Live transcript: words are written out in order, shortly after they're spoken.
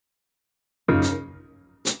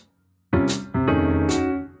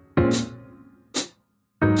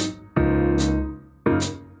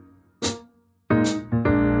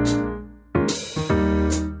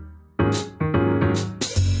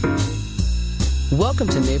Welcome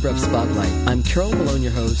to Neighbor Up Spotlight. I'm Carol Malone,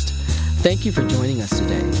 your host. Thank you for joining us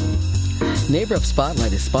today. Neighbor Up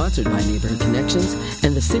Spotlight is sponsored by Neighborhood Connections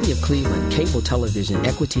and the City of Cleveland Cable Television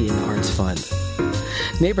Equity and Arts Fund.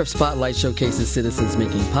 Neighbor Up Spotlight showcases citizens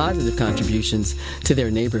making positive contributions to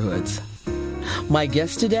their neighborhoods. My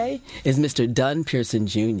guest today is Mr. Dunn Pearson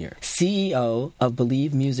Jr., CEO of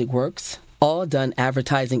Believe Music Works, All Dunn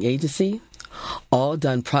Advertising Agency, All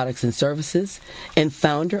Dunn Products and Services, and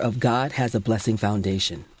founder of God Has a Blessing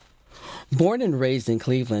Foundation. Born and raised in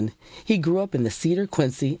Cleveland, he grew up in the Cedar,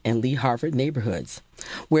 Quincy, and Lee Harvard neighborhoods,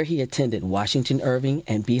 where he attended Washington Irving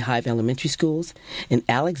and Beehive Elementary Schools and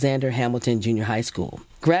Alexander Hamilton Junior High School,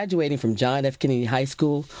 graduating from John F. Kennedy High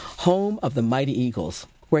School, home of the Mighty Eagles,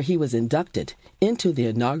 where he was inducted into the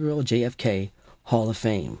inaugural JFK Hall of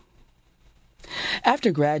Fame.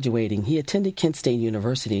 After graduating, he attended Kent State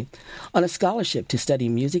University on a scholarship to study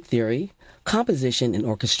music theory, composition, and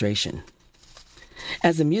orchestration.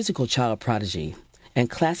 As a musical child prodigy and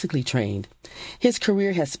classically trained, his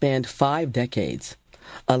career has spanned 5 decades.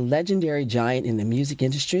 A legendary giant in the music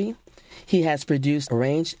industry, he has produced,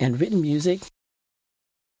 arranged, and written music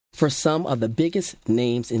for some of the biggest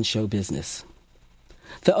names in show business.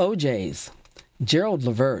 The OJs, Gerald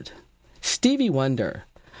Levert, Stevie Wonder,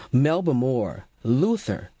 Melba Moore,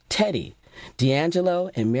 Luther, Teddy, D'Angelo,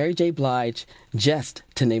 and Mary J. Blige, just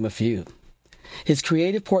to name a few. His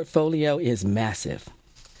creative portfolio is massive.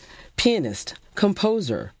 Pianist,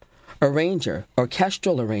 composer, arranger,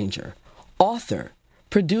 orchestral arranger, author,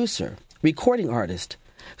 producer, recording artist,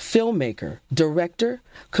 filmmaker, director,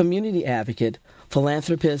 community advocate,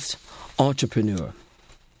 philanthropist, entrepreneur.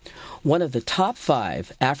 One of the top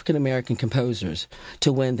 5 African-American composers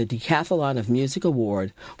to win the Decathlon of Music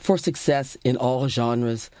Award for success in all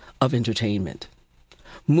genres of entertainment.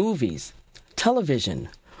 Movies, television,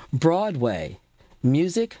 Broadway,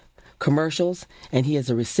 music, commercials, and he is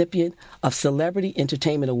a recipient of Celebrity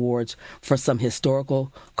Entertainment Awards for some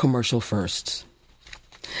historical commercial firsts.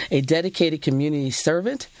 A dedicated community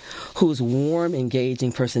servant whose warm,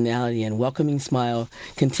 engaging personality and welcoming smile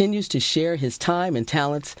continues to share his time and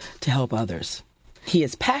talents to help others. He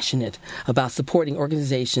is passionate about supporting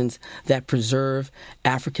organizations that preserve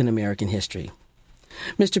African American history.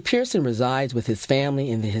 Mr. Pearson resides with his family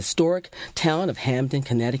in the historic town of Hamden,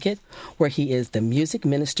 Connecticut, where he is the music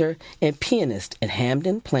minister and pianist at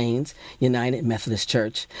Hamden Plains United Methodist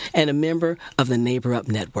Church and a member of the Neighbor Up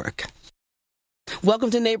Network.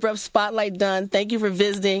 Welcome to Neighbor Up Spotlight, Dunn. Thank you for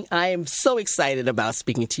visiting. I am so excited about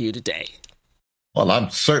speaking to you today. Well, I'm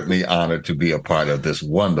certainly honored to be a part of this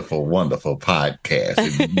wonderful, wonderful podcast.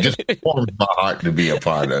 It just warms my heart to be a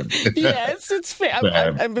part of it. Yes, it's fair.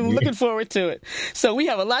 I've been looking forward to it. So we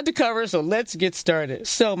have a lot to cover, so let's get started.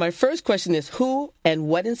 So my first question is, who and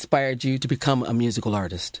what inspired you to become a musical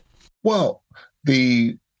artist? Well,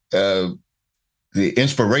 the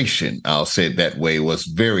inspiration, I'll say it that way, was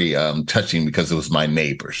very touching because it was my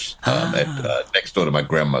neighbors next door to my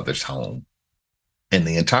grandmother's home. And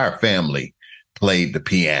the entire family played the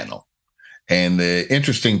piano. And the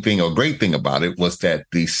interesting thing or great thing about it was that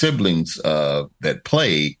the siblings that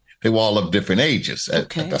played, they were all of different ages.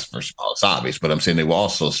 Okay. That's first of all, it's obvious, but I'm saying they were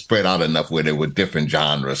also spread out enough where there were different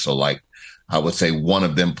genres. So like I would say one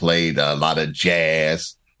of them played a lot of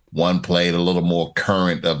jazz. One played a little more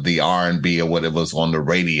current of the R&B or whatever was on the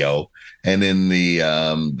radio. And then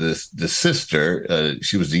the sister,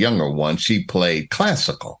 she was the younger one, she played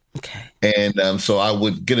classical. Okay. And so I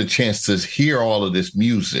would get a chance to hear all of this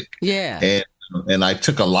music. Yeah. And I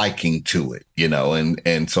took a liking to it, you know,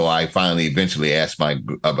 and so I finally eventually asked my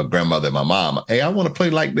grandmother and my mom, hey, I want to play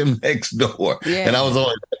like them next door. Yeah. And I was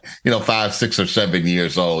only, 5, 6, or 7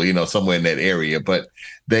 years old, somewhere in that area. But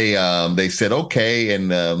they said, okay. And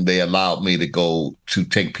they allowed me to go to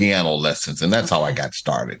take piano lessons. And that's how I got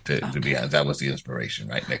started, to be honest. That was the inspiration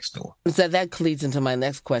right next door. So that leads into my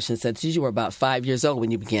next question. Since you were about 5 years old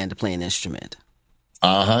when you began to play an instrument.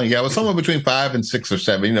 Yeah, it was somewhere between 5 and 6 or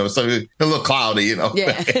 7, so a little cloudy,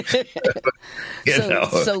 Yeah.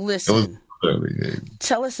 So listen, really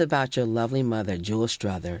tell us about your lovely mother, Jewel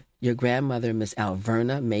Strother, your grandmother, Miss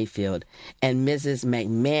Alverna Mayfield, and Mrs.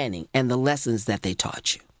 McManning, and the lessons that they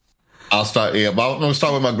taught you. I'll start. Yeah, but I'll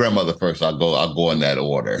start with my grandmother first. I'll go in that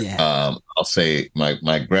order. Yeah. I'll say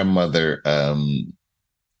my grandmother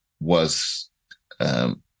was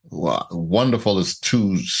wonderful is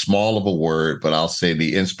too small of a word, but I'll say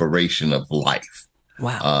the inspiration of life.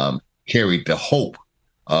 Wow. Carried the hope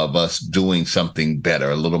of us doing something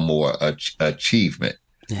better, a little more achievement.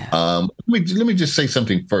 Yeah. Let me just say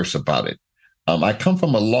something first about it. I come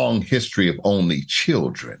from a long history of only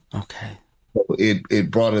children. Okay.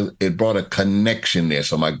 it brought a connection there.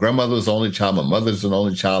 So my grandmother was the only child, my mother's an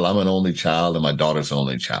only child, I'm an only child, and my daughter's an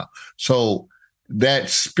only child. So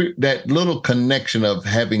that little connection of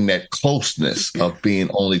having that closeness of being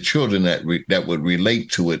only children that would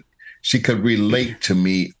relate to it, she could relate to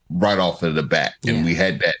me right off of the bat, and we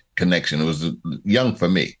had that connection. It was young for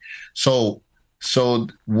me. So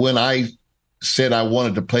when I said I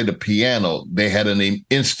wanted to play the piano, they had an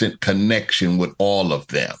instant connection with all of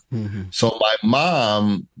them. Mm-hmm. So my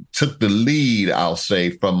mom took the lead, I'll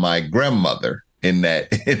say, from my grandmother in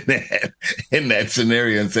that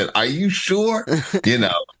scenario and said, "Are you sure?"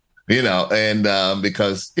 And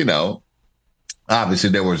because, obviously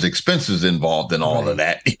there was expenses involved in all of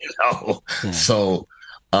that, Yeah. So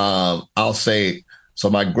I'll say, so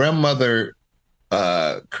my grandmother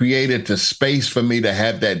created the space for me to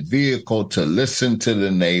have that vehicle to listen to the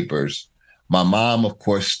neighbors. My mom, of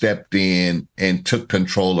course, stepped in and took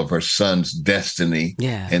control of her son's destiny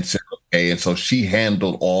and said, okay. And so she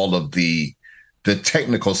handled all of the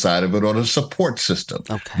technical side of it, or the support system.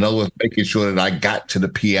 Okay. In other words, making sure that I got to the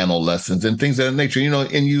piano lessons and things of that nature,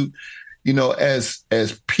 and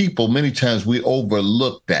as people, many times we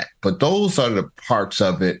overlook that, but those are the parts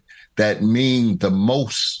of it that mean the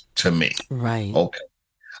most to me. Right. Okay.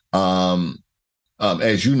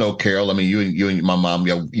 As you know, Carol, I mean, you and my mom,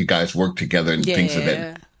 you guys work together and things of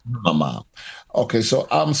that. My mom. Okay. So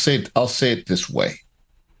I'll say it this way.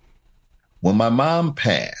 When my mom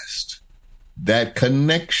passed, that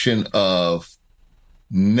connection of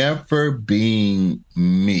never being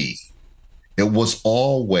me, it was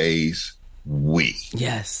always we.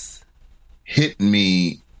 Yes. Hit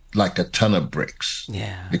me like a ton of bricks.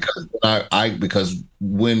 Yeah. Because because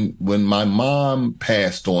when my mom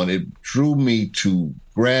passed on, it drew me to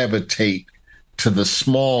gravitate to the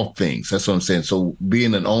small things. That's what I'm saying. So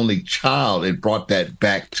being an only child, it brought that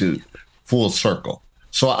back to full circle.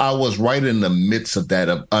 So I was right in the midst of that,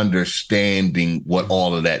 of understanding what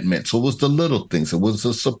all of that meant. So it was the little things. It was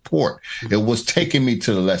the support. It was taking me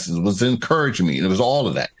to the lessons. It was encouraging me. It was all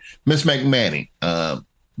of that. Miss McManning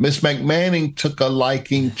took a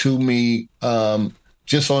liking to me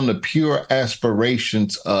just on the pure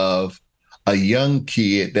aspirations of a young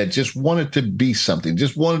kid that just wanted to be something,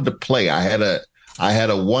 just wanted to play. I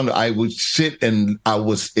would sit and I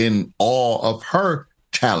was in awe of her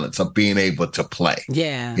talents of being able to play.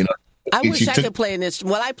 Yeah. I wish I could play an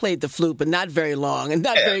instrument. Well, I played the flute, but not very long and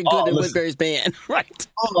not very good in Woodbury's band. Right.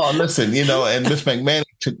 Oh, listen, and Miss McManning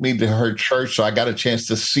took me to her church, so I got a chance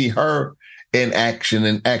to see her in action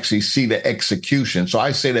and actually see the execution. So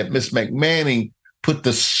I say that Miss McManning put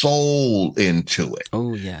the soul into it.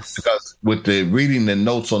 Oh, yes. Because with the reading the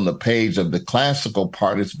notes on the page of the classical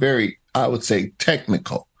part, it's very, I would say,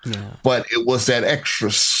 technical. Yeah. But it was that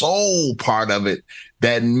extra soul part of it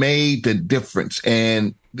that made the difference.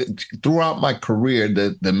 And throughout my career,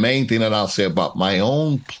 the main thing that I'll say about my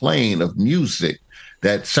own playing of music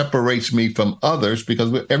that separates me from others,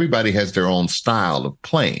 because everybody has their own style of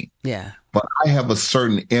playing. Yeah. But I have a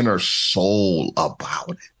certain inner soul about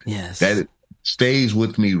it. Yes. That it stays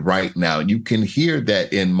with me right now. And you can hear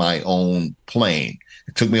that in my own playing.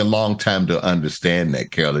 It took me a long time to understand that,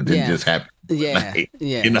 Carol. It didn't just happen. Yeah,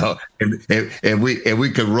 yeah. And we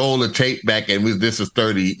could roll the tape back, and this is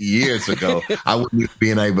 30 years ago. I wouldn't even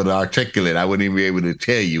be able to articulate. I wouldn't even be able to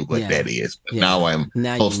tell you what that is. But now I'm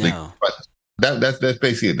closely. That's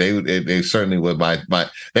basically it. They certainly were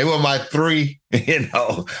they were my three,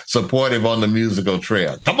 supportive on the musical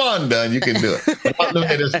trail. Come on, Dunn, you can do it.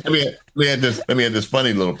 Let me add this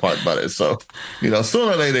funny little part about it. So,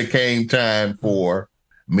 sooner or later came time for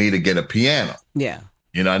me to get a piano. Yeah.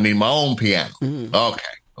 I need my own piano. Mm-hmm. Okay.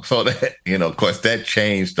 So that, of course, that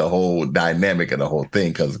changed the whole dynamic of the whole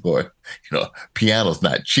thing because, of course, piano's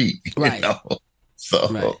not cheap. Right.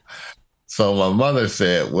 So my mother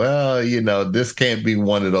said, well, this can't be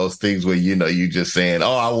one of those things where, you just saying,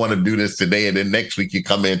 oh, I want to do this today. And then next week you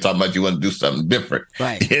come in and talk about you want to do something different.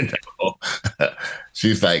 Right.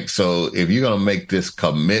 She's like, so if you're going to make this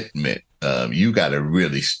commitment, you got to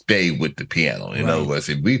really stay with the piano. In other words,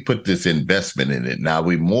 if we put this investment in it, now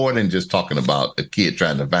we're more than just talking about a kid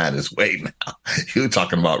trying to find his way now. You're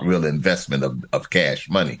talking about real investment of cash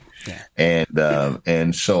money. Yeah.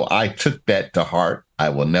 And so I took that to heart. I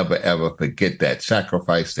will never, ever forget that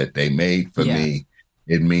sacrifice that they made for me.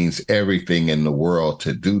 It means everything in the world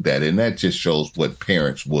to do that. And that just shows what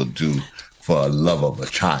parents will do for a love of a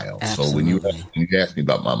child. Absolutely. So when you ask me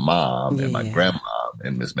about my mom and my grandma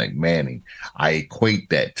and Miss McManning, I equate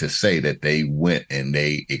that to say that they went and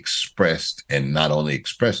they expressed, and not only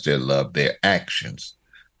expressed their love, their actions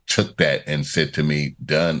took that and said to me,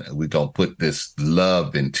 Dunn, we're going to put this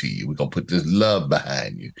love into you. We're going to put this love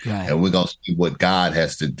behind you. Right. And we're going to see what God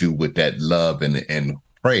has to do with that love, and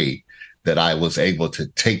pray that I was able to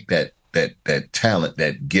take that talent,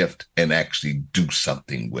 that gift, and actually do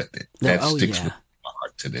something with it. That sticks with my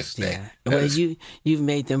heart to this day. Well, you've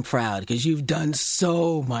made them proud because you've done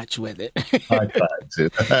so much with it. I tried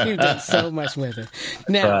to. You've done so much with it.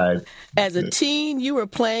 Now, as a teen, you were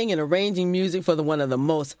playing and arranging music for one of the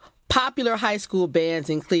most popular high school bands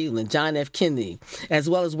in Cleveland, John F. Kennedy, as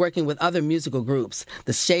well as working with other musical groups,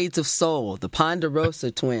 the Shades of Soul, the Ponderosa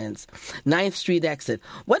Twins, Ninth Street Exit.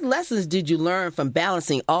 What lessons did you learn from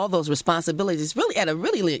balancing all those responsibilities really at a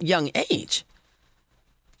really young age?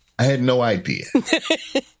 I had no idea.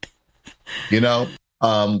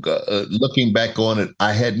 Looking back on it,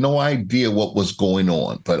 I had no idea what was going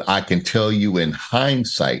on, but I can tell you in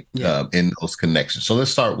hindsight, in those connections. So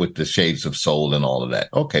let's start with the Shades of Soul and all of that.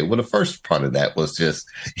 Okay, well, the first part of that was just,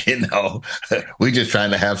 we just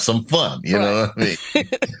trying to have some fun, you know what I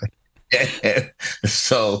mean?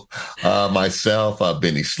 So myself,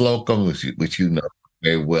 Benny Slocum, which you know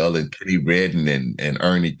very well, and Kenny Redden and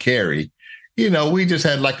Ernie Carey, we just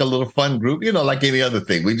had like a little fun group, like any other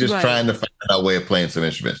thing. We just trying to find our way of playing some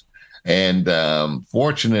instruments. And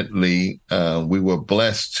fortunately, we were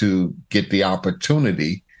blessed to get the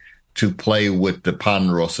opportunity to play with the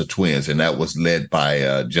Ponderosa Twins. And that was led by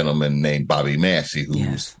a gentleman named Bobby Massey,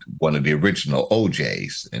 who's one of the original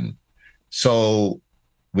OJs. And so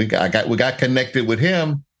we got connected with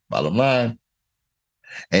him, bottom line.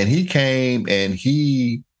 And he came and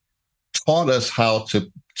he taught us how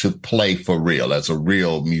to play for real, as a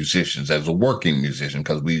real musicians, as a working musician,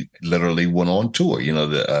 because we literally went on tour.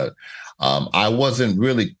 I wasn't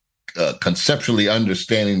really conceptually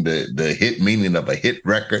understanding the hit meaning of a hit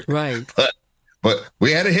record, right? But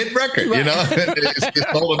we had a hit record, right. It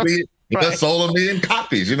sold a million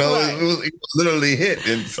copies. It was literally hit,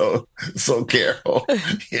 and so Carol,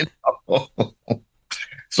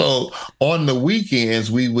 So on the weekends,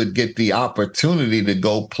 we would get the opportunity to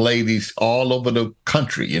go play these all over the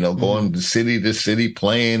country, going to city to city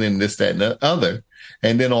playing and this, that, and the other.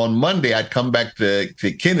 And then on Monday, I'd come back to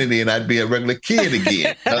Kennedy and I'd be a regular kid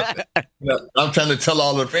again. I'm trying to tell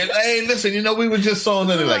all the friends, hey, listen, we were just so, and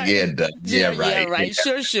they're like, right. Yeah, right.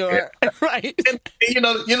 Sure. Right. And,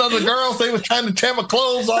 the girls, they were trying to tear my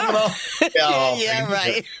clothes off and all.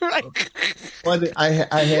 Right. But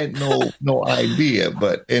I had no idea.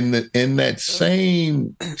 But in that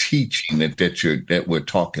same teaching that we're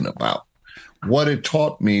talking about, what it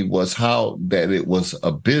taught me was how that it was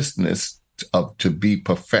a business to be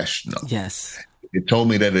professional. Yes. It told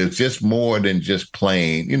me that it's just more than just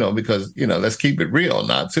playing, because, let's keep it real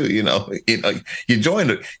now too. You join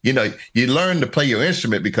it, you learn to play your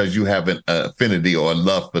instrument because you have an affinity or a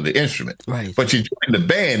love for the instrument. Right. But you join the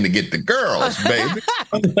band to get the girls, baby.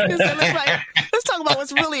 Let's talk about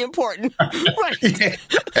what's really important. Right. Yeah.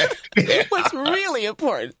 What's really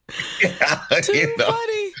important. Yeah, Too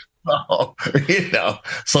funny.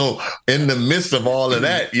 So in the midst of all of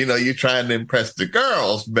that, you're trying to impress the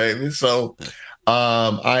girls, baby. So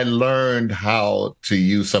I learned how to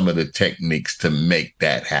use some of the techniques to make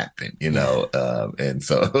that happen, and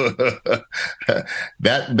so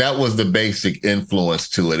that was the basic influence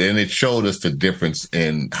to it. And it showed us the difference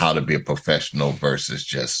in how to be a professional versus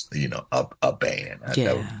just, a band.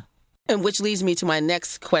 Yeah. And which leads me to my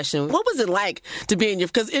next question. What was it like to be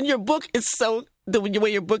because in your book, the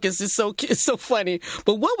way your book is just it's so funny.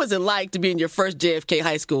 But what was it like to be in your first JFK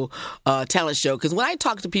High School talent show? Because when I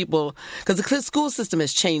talk to people, because the school system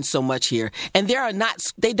has changed so much here, and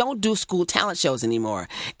they don't do school talent shows anymore.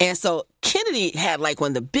 And so Kennedy had like one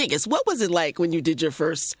of the biggest. What was it like when you did your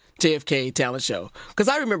first JFK talent show? Because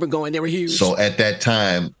I remember going, they were huge. So at that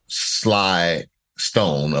time, Sly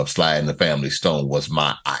Stone of Sly and the Family Stone was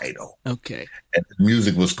my idol. Okay. And the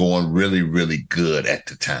music was going really, really good at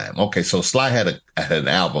the time. Okay, so Sly had an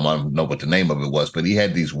album. I don't know what the name of it was, but he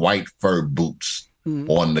had these white fur boots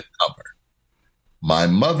on the cover. My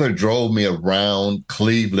mother drove me around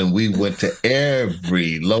Cleveland. We went to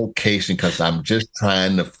every location because I'm just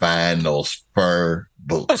trying to find those fur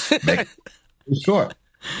boots. Make it short.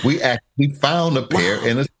 We actually found a pair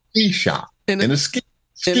in a ski shop, in a ski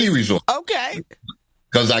resort. Okay.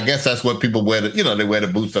 Because I guess that's what people wear. They wear the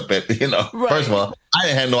boots up at, Right. First of all, I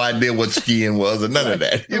had no idea what skiing was or none of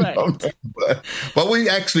that, But we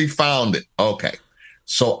actually found it. Okay.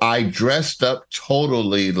 So I dressed up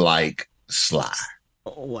totally like Sly.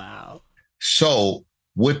 Oh, wow. So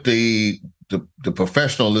with the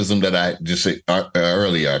professionalism that I just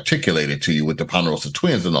earlier articulated to you with the Ponderosa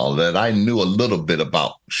Twins and all of that, I knew a little bit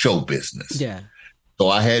about show business. Yeah. So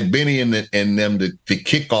I had Benny in them to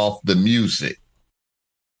kick off the music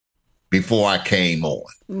before I came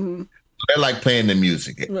on. Mm-hmm. They're like playing the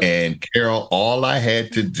music. Right. And Carol, all I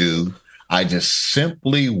had to do, I just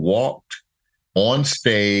simply walked on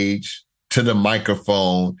stage to the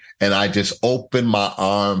microphone and I just opened my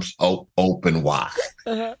arms open wide.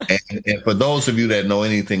 Uh-huh. And for those of you that know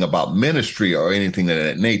anything about ministry or anything of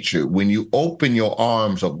that nature, when you open your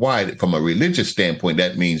arms up wide from a religious standpoint,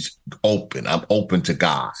 that means open. I'm open to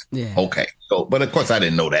God. Yeah. Okay. So, but of course I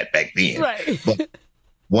didn't know that back then. Right. But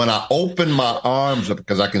when I opened my arms up,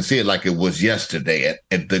 because I can see it like it was yesterday,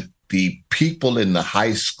 and the people in the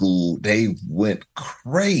high school, they went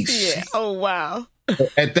crazy. Yeah. Oh, wow.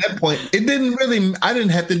 At that point, I didn't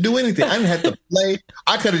have to do anything. I didn't have to play.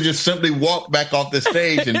 I could have just simply walked back off the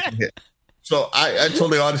stage. So I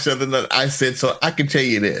told the audience, I said, so I can tell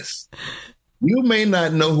you this. You may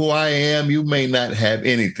not know who I am. You may not have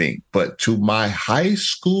anything. But to my high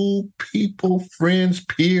school people, friends,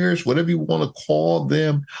 peers, whatever you want to call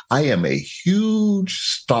them, I am a huge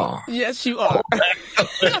star. Yes, you are.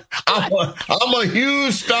 I'm a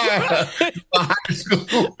huge star in high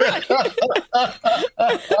school.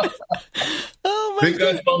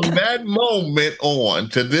 Because from that moment on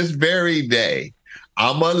to this very day,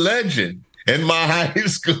 I'm a legend in my high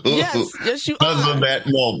school. Yes, you because are. Of that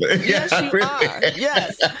moment. Yes, you are.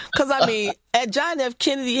 Yes. Because, I mean, at John F.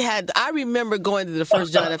 Kennedy I remember going to the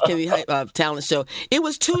first John F. Kennedy talent show. It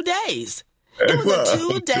was 2 days. It was a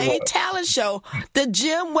 2-day talent show. The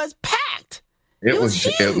gym was packed. It was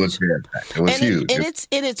huge. It was huge.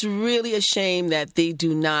 And it's really a shame that they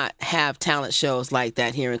do not have talent shows like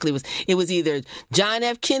that here in Cleveland. It was either John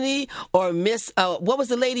F. Kennedy or Miss, what was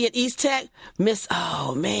the lady at East Tech? Miss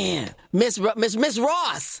Ross. Miss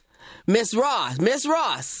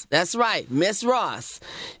Ross. That's right, Miss Ross.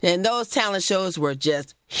 And those talent shows were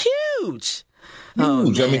just huge.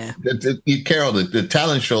 Huge. I mean, Carol, the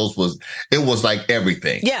talent shows was like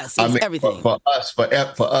everything. Yes, it was everything. For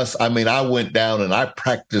us, I mean, I went down and I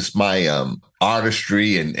practiced my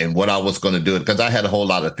artistry and what I was going to do because I had a whole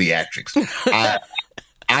lot of theatrics.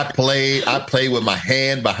 I played with my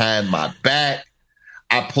hand behind my back.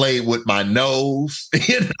 I played with my nose.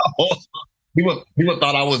 You know, people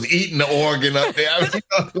thought I was eating the organ up there.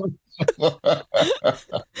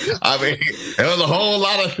 I mean, there was a whole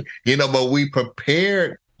lot of, but we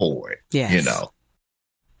prepared for it, yes.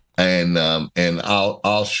 And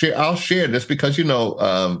I'll share this because, you're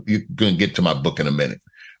going to get to my book in a minute,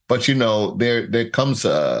 but, there comes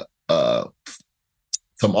some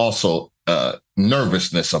also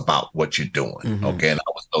nervousness about what you're doing. Mm-hmm. Okay. And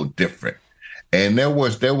I was no different. And there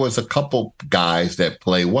was a couple guys that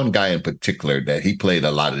play. One guy in particular that he played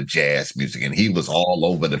a lot of jazz music, and he was all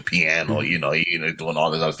over the piano, doing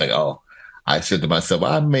all this. I was like, I said to myself,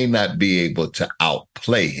 I may not be able to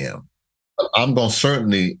outplay him, but I'm going to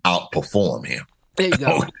certainly outperform him. There you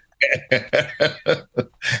go.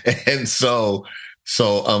 And so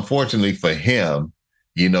unfortunately for him,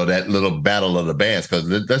 that little battle of the bands, because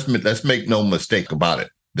let's make no mistake about it.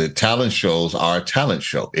 The talent shows are a talent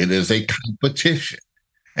show. It is a competition.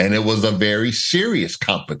 And it was a very serious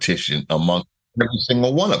competition among every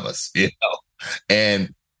single one of us,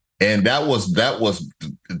 And that was at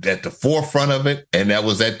the forefront of it, and that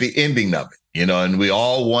was at the ending of it, and we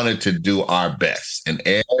all wanted to do our best, and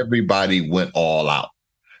everybody went all out.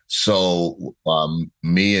 So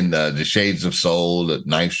me and the Shades of Soul, the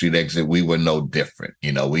 9th Street exit, we were no different.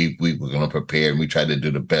 We were going to prepare, and we tried to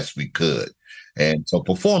do the best we could. And so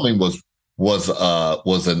performing was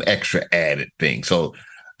an extra added thing. So,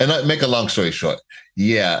 and I make a long story short,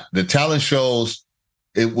 the talent shows,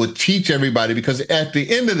 it would teach everybody, because at the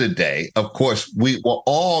end of the day, of course, we were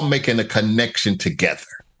all making a connection together.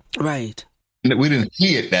 Right. We didn't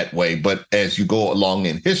see it that way, but as you go along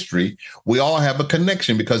in history, we all have a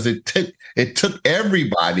connection, because it took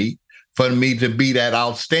everybody for me to be that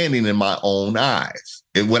outstanding in my own eyes.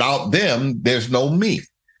 Without them, there's no me.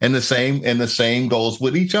 And the same goes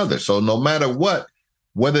with each other. So no matter what,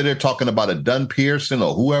 whether they're talking about a Dunn Pearson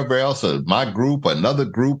or whoever else, or my group, another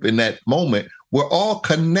group in that moment, we're all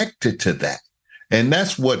connected to that. And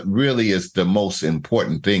that's what really is the most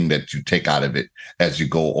important thing that you take out of it as you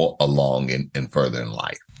go along and further in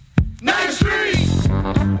life. 9th Street!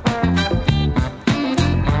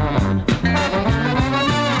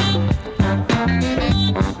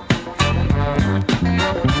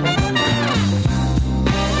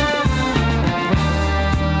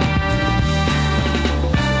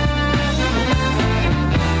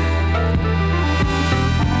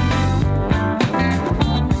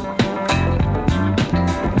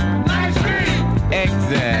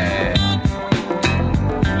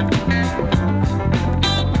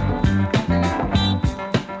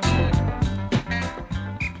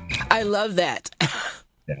 love that.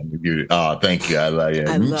 Oh, thank you. I love it.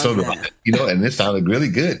 I love so that. And it sounded really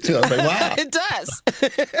good too. I was like, wow. It does.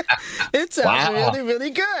 It sounds really,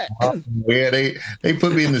 really good. Yeah, they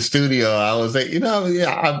put me in the studio. I was like,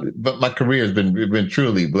 but my career has been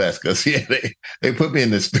truly blessed because they put me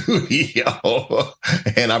in the studio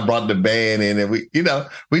and I brought the band in, and we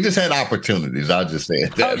just had opportunities. I'll just say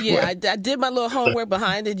it that way. I did my little homework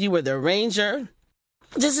behind it. You were the arranger.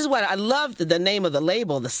 This is what I loved, the name of the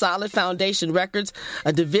label, the Solid Foundation Records,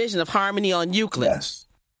 a division of Harmony on Euclid. Yes.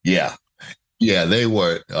 Yeah. Yeah, they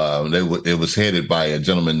were, it was headed by a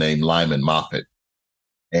gentleman named Lyman Moffitt.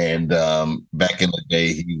 And back in the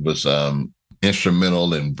day, he was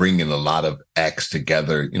instrumental in bringing a lot of acts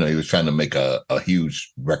together. He was trying to make a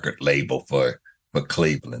huge record label for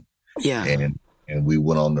Cleveland. Yeah. And we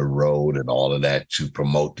went on the road and all of that to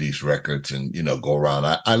promote these records and, go around.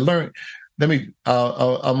 I learned... I'm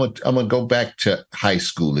gonna go back to high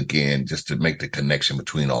school again just to make the connection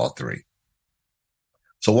between all three.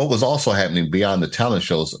 So what was also happening beyond the talent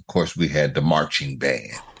shows, of course, we had the marching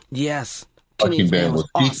band. Yes, marching band was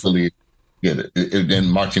awesome. equally. Yeah, then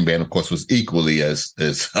marching band, of course, was equally as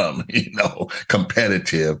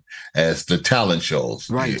competitive as the talent shows.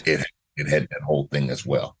 Right. It had that whole thing as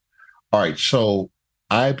well. All right, so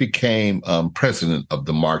I became president of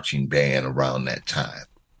the marching band around that time.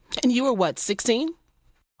 And you were what, 16?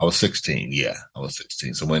 I was 16. Yeah, I was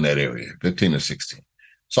 16. So we're in that area, 15 or 16.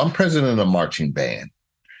 So I'm president of the marching band.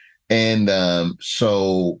 And there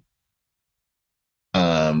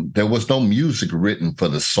was no music written for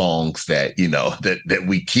the songs that, that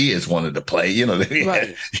we kids wanted to play.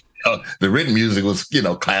 Right. The written music was,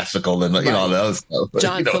 classical and, all the other stuff. But,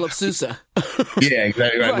 John Philip Sousa. Yeah,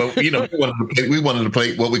 exactly right. But, we wanted to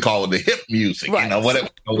play what we call the hip music, right. Whatever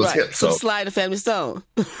was hip. So Slide of Family Stone.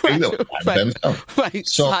 Right. Right.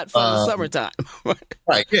 So, hot fun in the summertime.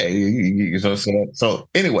 Right. Yeah. So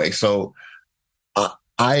anyway,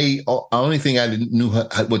 only thing I didn't knew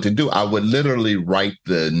what to do, I would literally write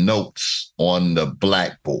the notes on the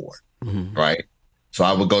blackboard, right? So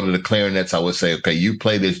I would go to the clarinets. I would say, okay, you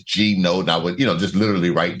play this G note. And I would, just literally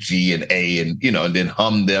write G and A and, and then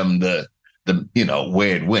hum them the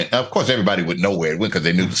where it went. Of course, everybody would know where it went because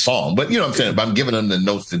they knew the song. But, what I'm saying? But I'm giving them the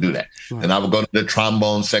notes to do that. Right. And I would go to the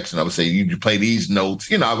trombone section. I would say, you play these notes.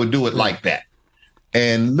 I would do it like that.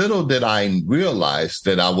 And little did I realize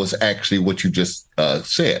that I was actually what you just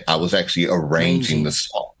said. I was actually arranging the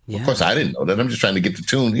song. Yeah. Of course, I didn't know that. I'm just trying to get the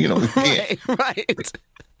tune, Right.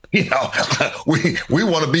 We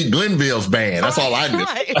want to be Glenville's band. That's all I do.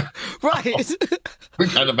 Right. We're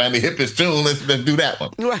trying to find the hippest tune. Let's do that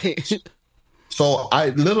one. Right. So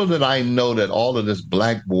little did I know that all of this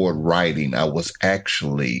blackboard writing, I was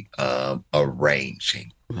actually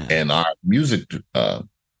arranging. Right. And our music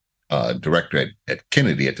director at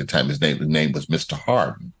Kennedy at the time, his name was Mr.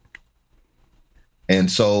 Harden.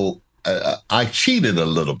 And so I cheated a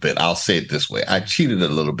little bit. I'll say it this way. I cheated a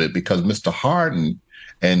little bit because Mr. Harden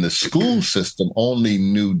and the school system only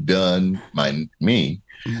knew Dunn, me,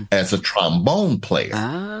 as a trombone player.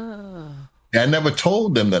 Ah. I never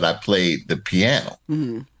told them that I played the piano.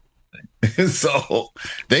 So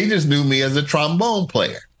they just knew me as a trombone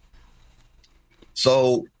player.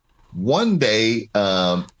 So one day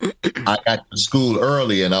I got to school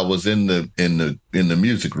early and I was in the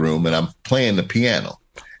music room and I'm playing the piano.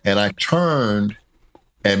 And I turned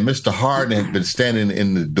and Mr. Harden had been standing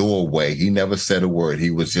in the doorway. He never said a word.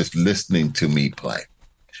 He was just listening to me play.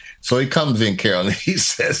 So he comes in, Carol, and he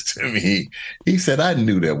says to me, he said, I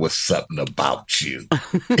knew there was something about you.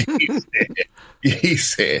 He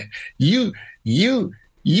said, you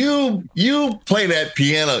play that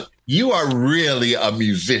piano. You are really a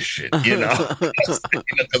musician, In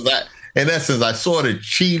essence, I sort of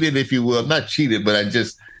cheated, if you will. Not cheated, but I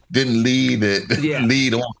just didn't lead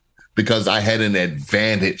on. Because I had an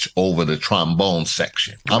advantage over the trombone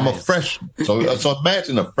section. Nice. I'm a freshman. So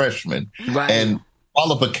imagine a freshman and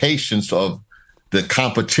qualifications of the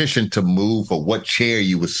competition to move or what chair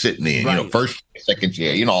you were sitting in, first, second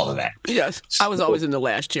chair, all of that. Yes. I was always in the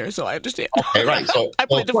last chair, so I understand. Okay, right. So I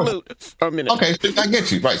played the flute for a minute. Okay, so I get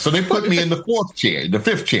you. Right. So they put me in the fourth chair, the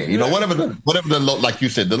fifth chair, whatever the low, like you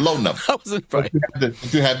said, the low number. I wasn't right.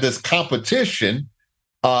 You have this competition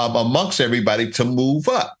amongst everybody to move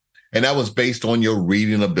up. And that was based on your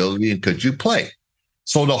reading ability and could you play.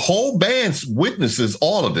 So the whole band witnesses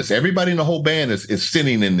all of this. Everybody in the whole band is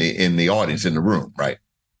sitting in the audience in the room, right?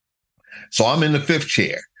 So I'm in the fifth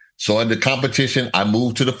chair. So in the competition, I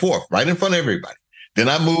moved to the fourth, right in front of everybody. Then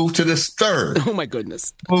I moved to the third. Oh my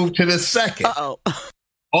goodness. Moved to the second. Uh-oh.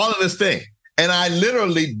 All of this thing. And I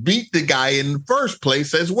literally beat the guy in the first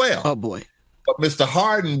place as well. Oh boy. But Mr.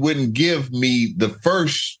 Harden wouldn't give me the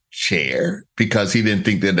first chair because he didn't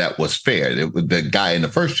think that that was fair. The guy in the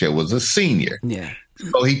first chair was a senior. Yeah.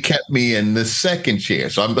 So he kept me in the second chair.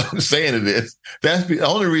 So I'm saying this. That's the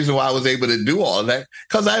only reason why I was able to do all of that,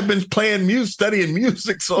 because I've been playing music, studying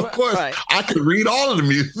music. So of course I could read all of the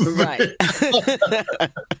music. Right.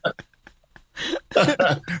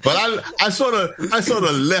 But I sort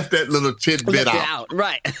of left that little tidbit out.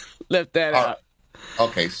 Right. Left that out.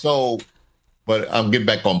 Okay. So, but I'm getting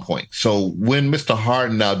back on point. So when Mr.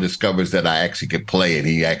 Harden now discovers that I actually could play it,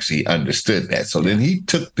 he actually understood that. So then he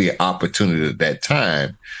took the opportunity at that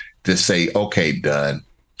time to say, okay, Dunn,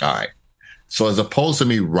 all right. So as opposed to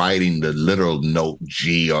me writing the literal note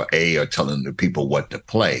G or A or telling the people what to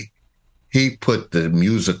play, he put the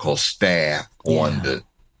musical staff on the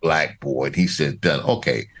blackboard. He said, Dunn,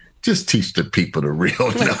 okay, just teach the people the real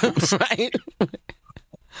notes. Right.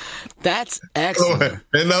 That's excellent.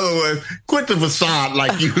 In other words, quit the facade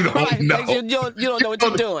like you don't know. Like you don't know what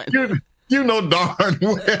you're doing. You know darn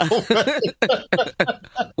well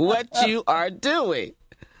what you are doing.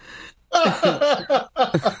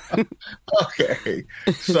 Okay.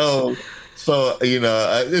 So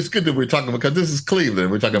it's good that we're talking, because this is Cleveland.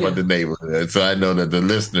 We're talking about the neighborhood. So I know that the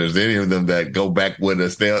listeners, any of them that go back with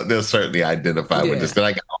us, they'll certainly identify with us. And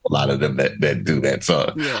I got a lot of them that do that.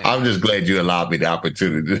 So I'm just glad you allowed me the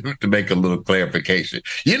opportunity to make a little clarification.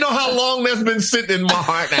 You know how long that's been sitting in my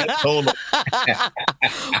heart? I told them.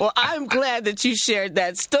 Well, I'm glad that you shared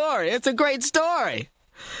that story. It's a great story.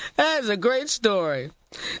 That is a great story.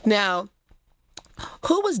 Now,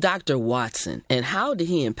 who was Dr. Watson, and how did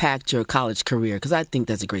he impact your college career? Because I think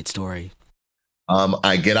that's a great story.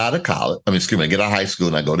 I get out of college. I get out of high school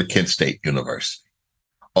and I go to Kent State University.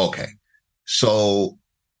 Okay. So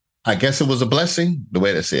I guess it was a blessing, the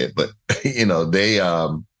way they said, but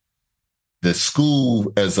the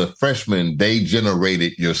school as a freshman, they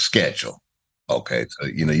generated your schedule. Okay. So,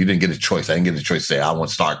 you didn't get a choice. I didn't get a choice to say, I want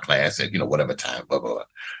to start class at, whatever time, blah, blah, blah.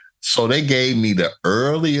 So they gave me the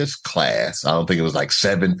earliest class. I don't think it was like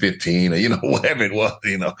 7:15 or, whatever it was,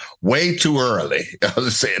 way too early. I'll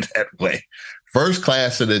just say it that way. First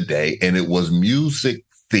class of the day, and it was music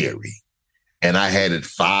theory. And I had it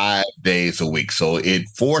 5 days a week. So it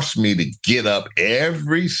forced me to get up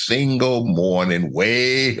every single morning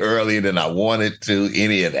way earlier than I wanted to,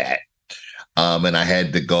 any of that. And I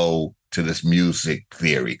had to go to this music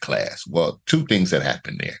theory class. Well, two things that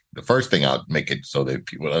happened there. The first thing, I'll make it so that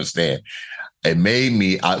people understand, it made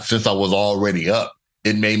me, since I was already up,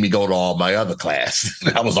 it made me go to all my other classes.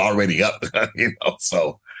 I was already up,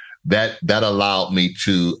 so that allowed me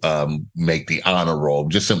to make the honor roll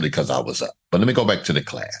just simply because I was up. But let me go back to the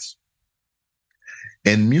class.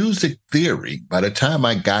 In music theory, by the time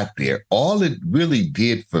I got there, all it really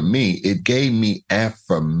did for me, it gave me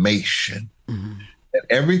affirmation. Mm-hmm. And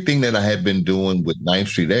everything that I had been doing with 9th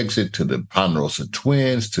Street Exit to the Ponderosa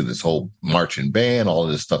Twins to this whole marching band, all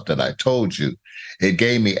of this stuff that I told you, it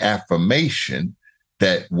gave me affirmation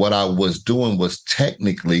that what I was doing was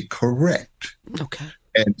technically correct. Okay.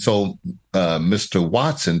 And so Mr.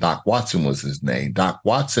 Watson, Doc Watson was his name. Doc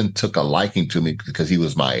Watson took a liking to me because he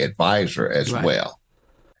was my advisor as well.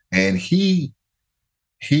 And he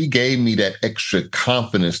gave me that extra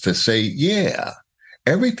confidence to say, yeah,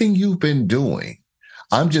 everything you've been doing,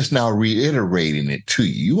 I'm just now reiterating it to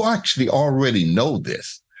you. You actually already know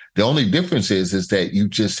this. The only difference is that you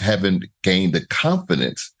just haven't gained the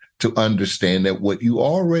confidence to understand that what you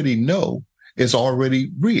already know is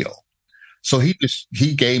already real. So he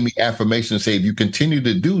gave me affirmation to say, if you continue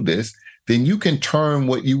to do this, then you can turn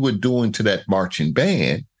what you were doing to that marching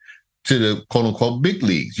band to the quote unquote big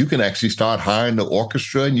leagues. You can actually start hiring the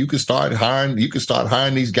orchestra, and you can start hiring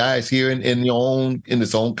these guys here in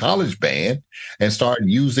this own college band and start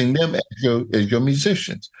using them as your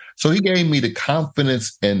musicians. So he gave me the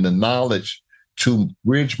confidence and the knowledge to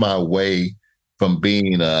bridge my way from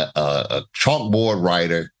being a chalkboard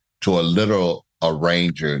writer to a literal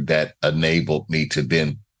arranger that enabled me to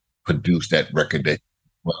then produce that record that,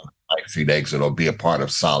 Exit, or be a part of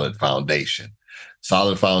Solid Foundation.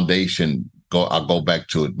 Solid Foundation, I'll go back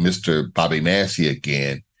to it. Mr. Bobby Massey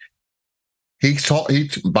again.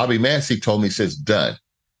 Bobby Massey told me, says, Dunn,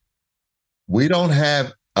 we don't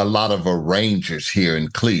have a lot of arrangers here in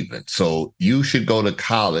Cleveland, so you should go to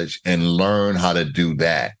college and learn how to do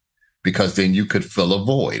that, because then you could fill a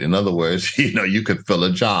void. In other words, you could fill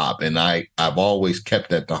a job. And I've always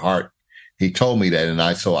kept that to heart. He told me that, and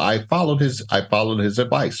I followed his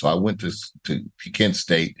advice. So I went to Kent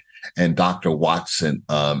State, and Dr. Watson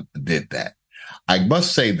did that. I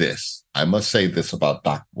must say this about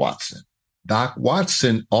Dr. Watson. Doc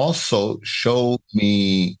Watson also showed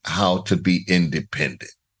me how to be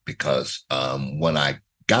independent because when I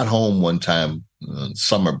got home one time,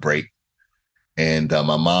 summer break, and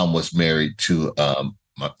my mom was married to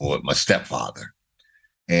my stepfather.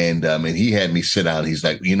 And he had me sit down. He's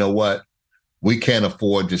like, you know what? We can't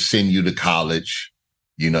afford to send you to college.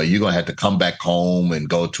 You're going to have to come back home and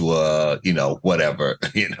go to whatever,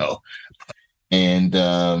 And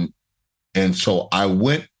so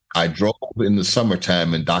I drove in the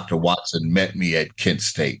summertime, and Dr. Watson met me at Kent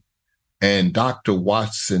State. And Dr.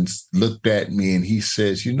 Watson looked at me and he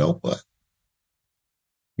says, you know what?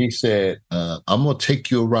 He said, I'm going to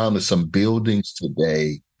take you around to some buildings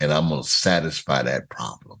today, and I'm going to satisfy that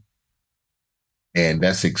problem. And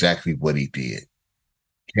that's exactly what he did.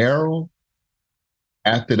 Carol,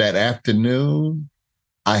 after that afternoon,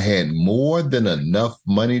 I had more than enough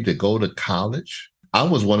money to go to college. I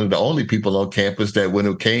was one of the only people on campus that when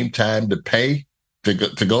it came time to pay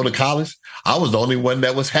to go to college, I was the only one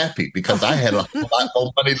that was happy because I had a lot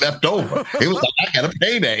more money left over. It was like I got a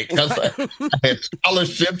payday because I had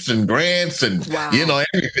scholarships and grants and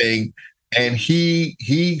everything. And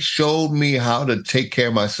he showed me how to take care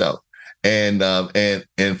of myself, and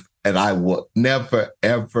I will never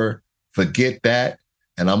ever forget that.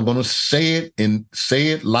 And I'm going to say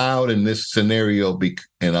it loud in this scenario.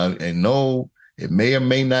 And I know it may or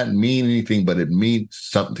may not mean anything, but it means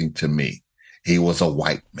something to me. He was a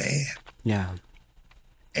white man. Yeah.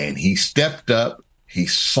 And he stepped up. He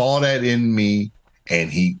saw that in me,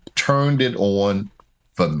 and he turned it on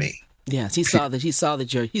for me. Yes, he saw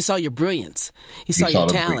your brilliance. He saw your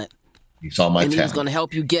talent. He saw my talent. And he was going to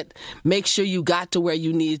help you make sure you got to where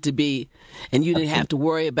you needed to be, and you didn't have to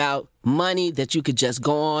worry about money, that you could just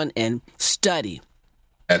go on and study.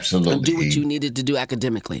 Absolutely. And do what you needed to do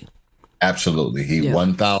academically. Absolutely. He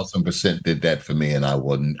 1,000% did that for me, and I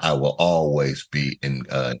will always be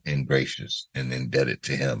gracious and indebted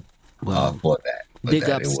to him for that. Big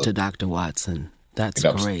ups to Dr. Watson. That's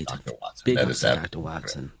great. Big ups to Dr.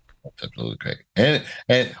 Watson. That's absolutely great.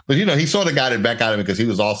 But he sort of got it back out of me because he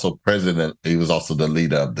was also president. He was also the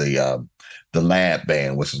leader of the Lab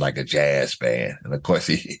Band, which is like a jazz band, and of course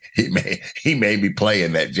he made me play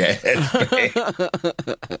in that jazz band.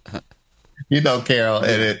 Carol,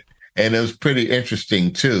 and it was pretty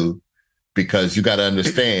interesting too, because you got to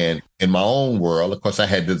understand, in my own world, of course, I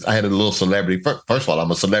had a little celebrity. First of all, I'm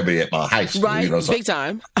a celebrity at my high school, right? So big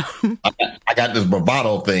time. I got this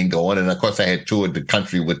bravado thing going, and of course, I had toured the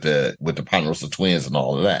country with the Ponderosa Twins and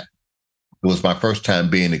all of that. It was my first time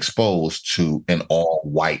being exposed to an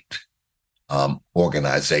all-white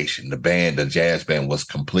organization. The jazz band was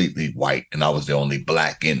completely white, and I was the only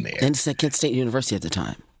black in there. And it's at Kent State University at the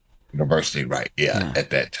time. University, right? Yeah,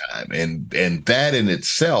 at that time, and that in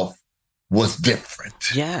itself was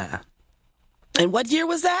different. Yeah. And what year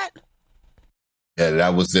was that? Yeah,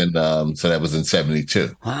 that was in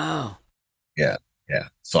 72. Wow. Yeah.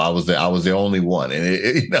 So I was the only one,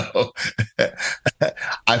 and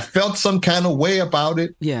I felt some kind of way about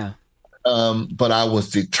it. Yeah. But I was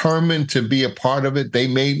determined to be a part of it. They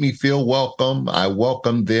made me feel welcome. I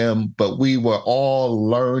welcomed them, but we were all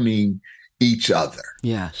learning each other.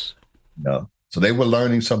 Yes. So they were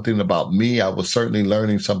learning something about me. I was certainly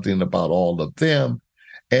learning something about all of them.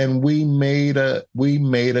 And we made a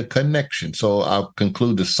connection. So I'll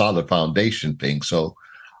conclude the solid foundation thing. So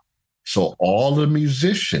all the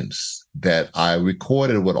musicians that I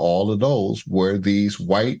recorded with all of those were these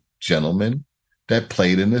white gentlemen that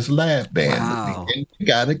played in this lab band. Wow. And we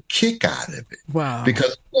got a kick out of it. Wow.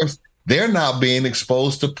 Because, of course, they're now being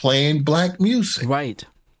exposed to playing black music. Right.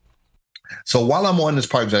 So while I'm on this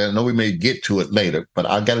project, I know we may get to it later, but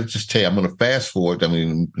I got to just tell you, I'm going to fast forward.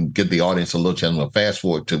 Give the audience a little chance. I'm going to fast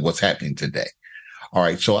forward to what's happening today. All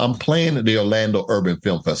right. So I'm playing at the Orlando Urban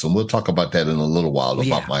Film Festival. We'll talk about that in a little while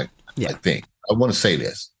about my thing. I want to say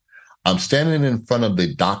this. I'm standing in front of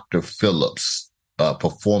the Dr. Phillips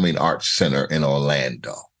Performing Arts Center in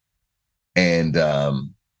Orlando. And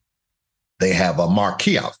they have a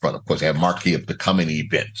marquee out front. Of course, they have a marquee of the coming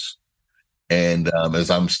events. And as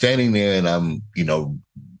I'm standing there and I'm,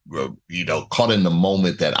 caught in the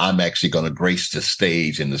moment that I'm actually going to grace the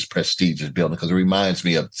stage in this prestigious building, because it reminds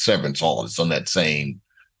me of Severance Hall. It's on that same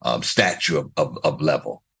stature of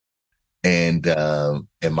level. And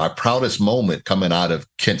my proudest moment coming out of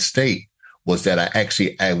Kent State was that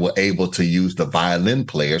I was able to use the violin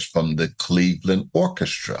players from the Cleveland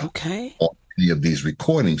Orchestra. Okay. On any of these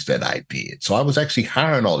recordings that I did. So I was actually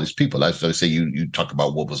hiring all these people. As I say, you talk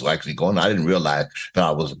about what was actually going on. I didn't realize that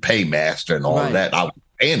I was a paymaster and all of that. I was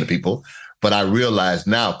paying the people, But I realized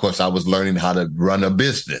now, of course, I was learning how to run a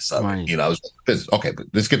business. Right. You know, I was, okay, but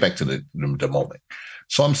let's get back to the moment.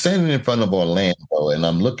 So I'm standing in front of Orlando and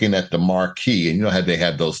I'm looking at the marquee, and you know how they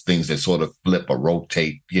have those things that sort of flip or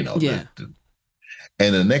rotate, you know. Yeah.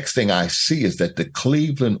 And the next thing I see is that the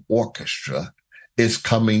Cleveland Orchestra is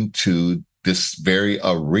coming to this very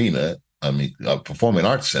arena, Performing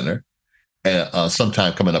Arts Center,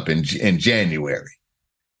 sometime coming up in January.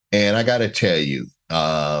 And I got to tell you,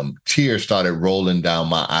 tears started rolling down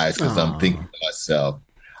my eyes because I'm thinking to myself,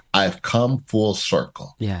 I've come full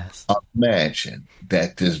circle. Yes. Imagine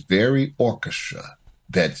that this very orchestra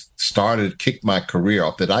that kicked my career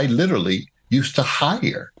off, that I literally used to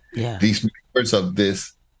hire these members of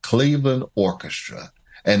this Cleveland Orchestra,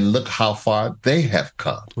 and look how far they have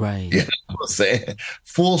come. Right. You know what I'm saying?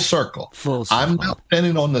 Full circle. I'm now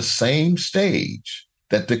standing on the same stage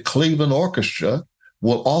that the Cleveland Orchestra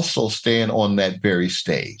will also stand on that very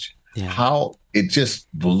stage. Yeah. How it just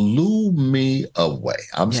blew me away.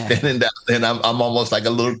 I'm standing down and I'm almost like a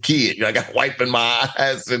little kid. You know, I got wiping my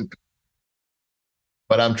eyes,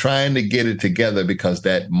 but I'm trying to get it together because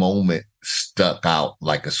that moment stuck out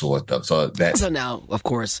like a sore thumb. So now, of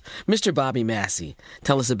course, Mr. Bobby Massey,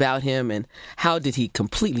 tell us about him and how did he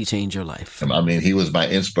completely change your life? I mean, he was my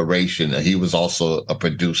inspiration. He was also a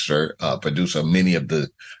producer of many of the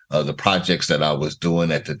projects that I was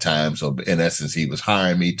doing at the time. So in essence, he was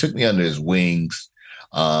hiring me, took me under his wings.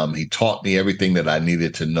 He taught me everything that I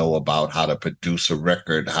needed to know about how to produce a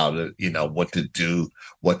record, how to, you know, what to do,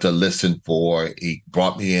 what to listen for. He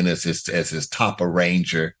brought me in as his top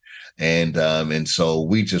arranger. And so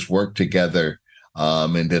we just worked together.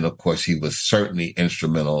 And then, of course, he was certainly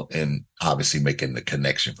instrumental in obviously making the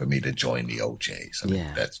connection for me to join the OJs.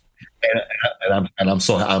 I mean,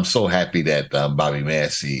 I'm so happy that Bobby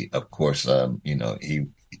Massey, of course, you know,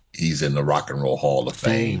 he's in the Rock and Roll Hall of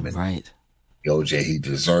Fame. And right. The OJ, he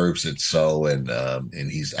deserves it so, and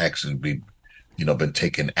he's actually been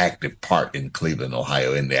taking active part in Cleveland,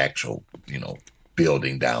 Ohio, in the actual, you know,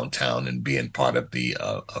 building downtown and being part of the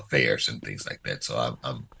affairs and things like that. So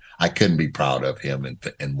I couldn't be proud of him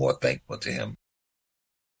and more thankful to him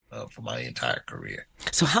for my entire career.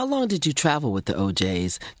 So how long did you travel with the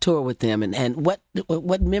OJs, tour with them, and what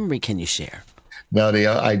memory can you share? No,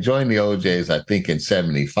 I joined the OJs, I think, in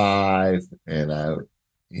 75, and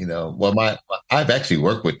I've actually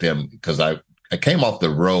worked with them because I came off the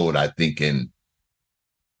road, I think, in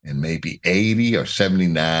maybe 80 or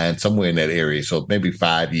 79, somewhere in that area. So maybe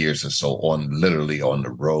 5 years or so literally on the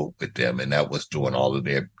road with them. And that was during all of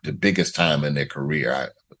the biggest time in their career. I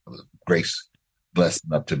was blessed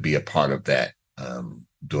enough to be a part of that,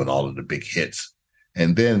 doing all of the big hits.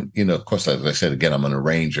 And then, you know, of course, as I said, again, I'm an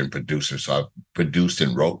arranger and producer. So I've produced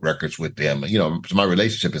and wrote records with them. You know, so my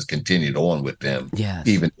relationship has continued on with them. Yes.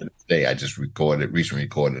 Even to this day. I just recently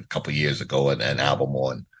recorded a couple of years ago an album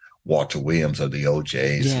on Walter Williams of the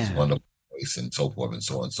OJs, his wonderful voice, and so forth and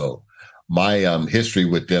so on. So my history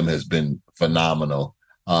with them has been phenomenal.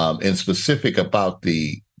 In specific about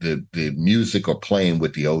the music or playing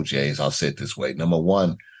with the OJs, I'll say it this way. Number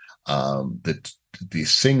one, the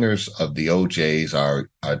singers of the OJs are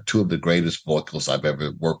two of the greatest vocalists I've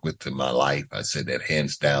ever worked with in my life. I said that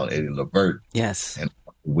hands down. Eddie Levert, and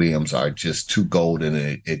Williams are just too golden,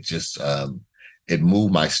 and it just it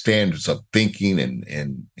moved my standards of thinking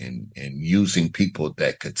and using people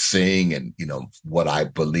that could sing, and, you know, what I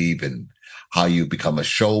believe in, how you become a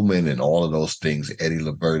showman and all of those things. Eddie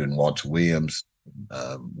Levert and Walter Williams,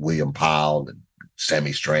 William Powell and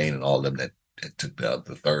Sammy Strain and all of them that took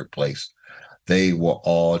the third place. They were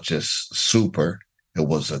all just super. It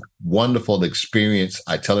was a wonderful experience.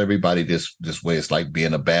 I tell everybody this way. It's like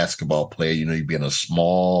being a basketball player. You know, you be in a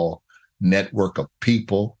small network of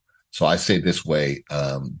people. So I say this way,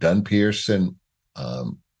 Dunn Pearson,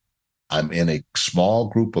 I'm in a small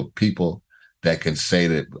group of people that can say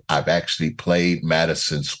that I've actually played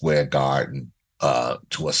Madison Square Garden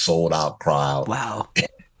to a sold out crowd. Wow.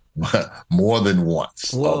 More than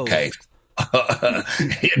once. Whoa. Okay.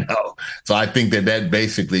 You know, so I think that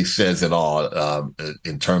basically says it all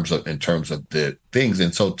in terms of the things.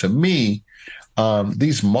 And so to me,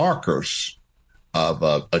 these markers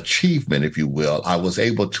of achievement, if you will, I was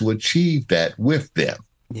able to achieve that with them.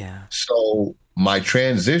 Yeah. So my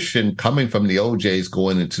transition coming from the OJs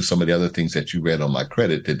going into some of the other things that you read on my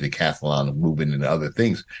credit, the decathlon movement and other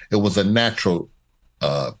things, it was a natural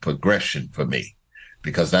progression for me,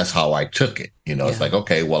 because that's how I took it. You know, it's like,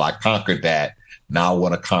 okay, well, I conquered that. Now I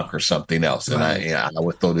want to conquer something else. And I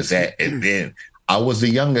would throw this at, and then I was the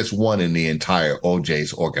youngest one in the entire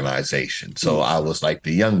OJ's organization. So I was like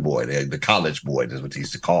the young boy, the college boy, is what he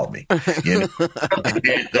used to call me. You know?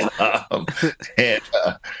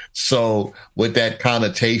 So with that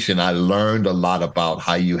connotation, I learned a lot about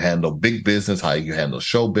how you handle big business, how you handle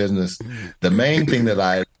show business. The main thing that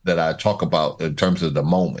I talk about in terms of the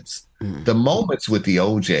moments with the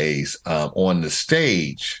OJ's on the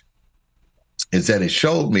stage, is that it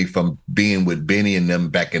showed me from being with Benny and them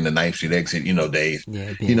back in the 9th Street Exit, days,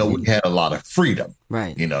 we had a lot of freedom.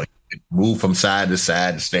 Right. Move from side to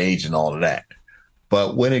side, the stage and all of that.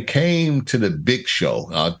 But when it came to the big show,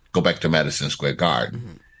 I'll go back to Madison Square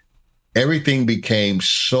Garden, everything became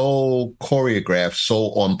so choreographed,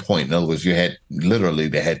 so on point. In other words,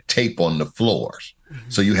 they had tape on the floors.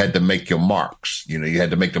 So you had to make your marks. You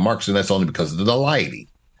had to make the marks, and that's only because of the lighting.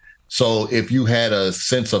 So if you had a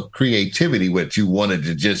sense of creativity, which you wanted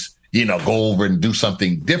to just, go over and do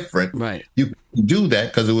something different, right, you could do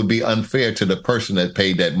that, because it would be unfair to the person that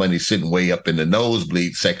paid that money sitting way up in the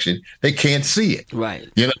nosebleed section. They can't see it. Right.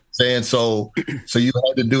 You know what I'm saying? So you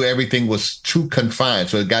had to do, everything was too confined.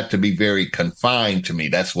 So it got to be very confined to me.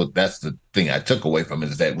 That's the thing I took away from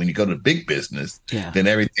it, is that when you go to big business, then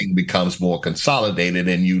everything becomes more consolidated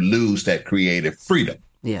and you lose that creative freedom.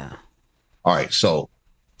 Yeah. All right. So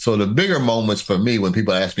the bigger moments for me, when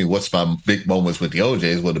people ask me what's my big moments with the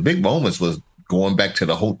OJs, well, the big moments was going back to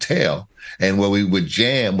the hotel and where we would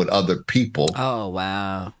jam with other people. Oh,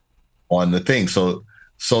 wow. On the thing. So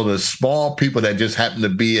the small people that just happen to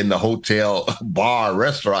be in the hotel bar,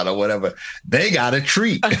 restaurant or whatever, they got a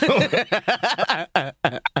treat. Because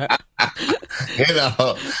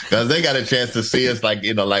they got a chance to see us, like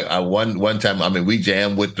one time, we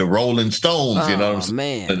jammed with the Rolling Stones, you know what I'm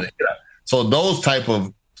saying? Man. So those type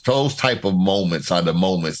of moments are the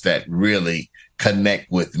moments that really connect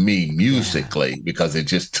with me musically, because it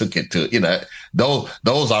just took it to,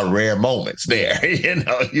 those are rare moments there.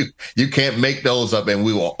 You can't make those up, and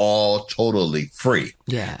we were all totally free.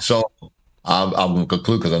 Yeah. So I'm going to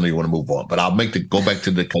conclude, because I know you want to move on, but I'll go back to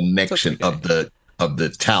the connection of the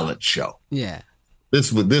talent show. Yeah.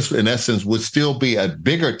 This in essence would still be a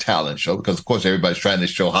bigger talent show, because of course everybody's trying to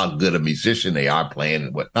show how good a musician they are playing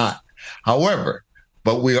and whatnot. However,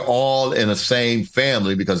 but we're all in the same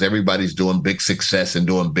family, because everybody's doing big success and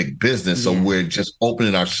doing big business. So we're just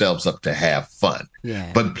opening ourselves up to have fun.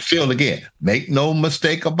 Yeah. But still, again, make no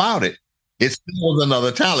mistake about it, it's still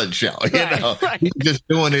another talent show. Right. We're just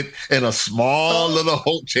doing it in a small little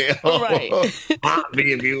hotel,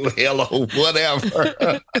 lobby, if you will, or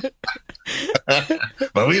whatever.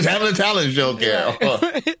 But we're having a talent show, Carol.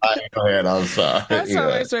 Right. Go ahead. I'm sorry. That's all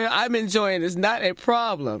right, sir. I'm enjoying it. It's not a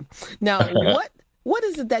problem. Now, what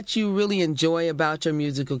is it that you really enjoy about your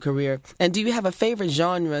musical career? And do you have a favorite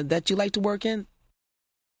genre that you like to work in?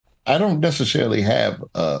 I don't necessarily have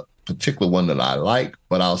a particular one that I like,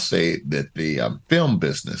 but I'll say that the film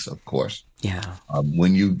business, of course. Yeah.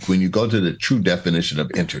 When you go to the true definition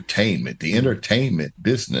of entertainment, the entertainment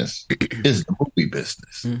business is the movie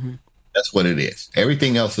business. Mm-hmm. That's what it is.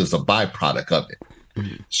 Everything else is a byproduct of it.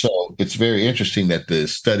 Mm-hmm. So it's very interesting that the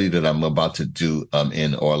study that I'm about to do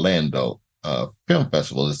in Orlando Film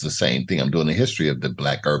Festival is the same thing. I'm doing a history of the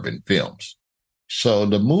Black urban films. So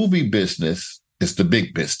the movie business is the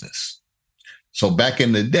big business. So back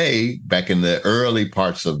in the day, back in the early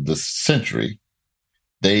parts of the century,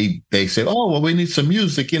 they said, oh, well, we need some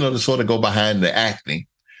music, to sort of go behind the acting.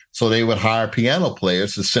 So they would hire piano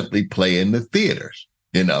players to simply play in the theaters,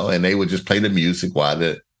 and they would just play the music while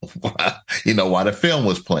the film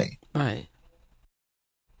was playing. Right.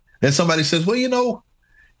 Then somebody says, well,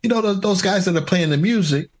 those guys that are playing the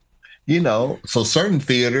music, so certain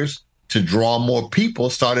theaters, to draw more people,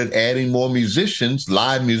 started adding more musicians,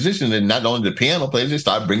 live musicians, and not only the piano players, they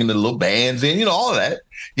started bringing the little bands in, all that,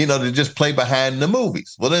 to just play behind the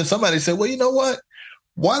movies. Well, then somebody said, well, you know what?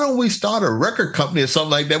 Why don't we start a record company or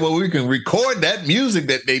something like that where we can record that music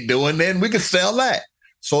that they do, and then we can sell that.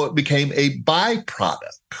 So it became a byproduct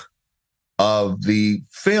of the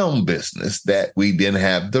film business that we then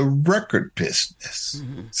have the record business.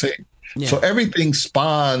 Mm-hmm. So everything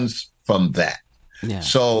spawns from that. Yeah.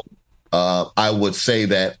 So I would say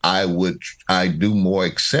that I do more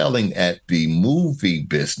excelling at the movie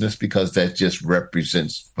business, because that just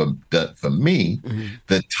represents for me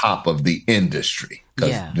the top of the industry.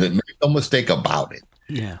 Make no mistake about it.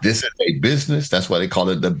 Yeah. This is a business. That's why they call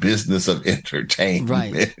it the business of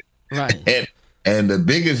entertainment. Right. And the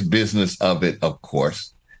biggest business of it, of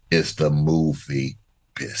course, is the movie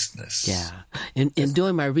business. Yeah. In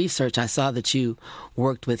doing my research, I saw that you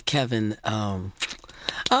worked with Kevin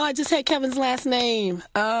Oh, I just had Kevin's last name.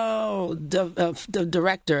 Oh, the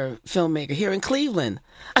director, filmmaker here in Cleveland.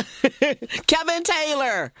 Kevin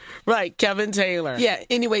Taylor. Right, Kevin Taylor. Yeah,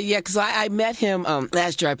 anyway, yeah, because I met him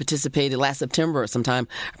last year. I participated, last September or sometime,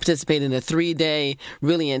 I participated in a 3-day,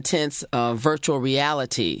 really intense virtual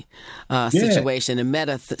reality situation and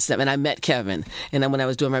and I met Kevin. And then when I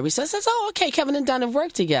was doing my research, I said, oh, okay, Kevin and Dunn have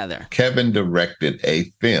worked together. Kevin directed a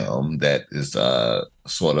film that is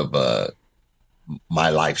sort of my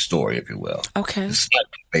life story, if you will. Okay. It's not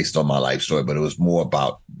based on my life story, but it was more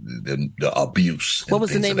about the abuse. What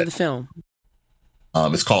was the name of the film?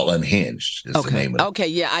 It's called Unhinged. Is the name of it. Okay,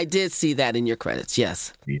 yeah, I did see that in your credits,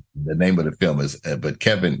 yes. The name of the film is, but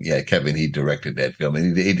Kevin, he directed that film,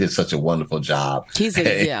 and he did such a wonderful job.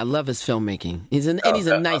 I love his filmmaking. He's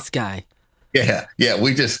a nice guy. Yeah,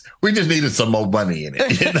 we just needed some more money in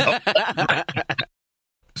it, you know.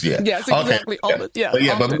 Yeah. Yes, exactly. Okay.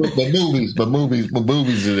 But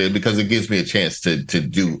movies are there because it gives me a chance to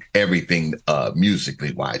do everything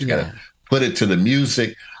musically wise. You gotta put it to the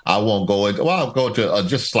music. I won't go into. Well, I'll go to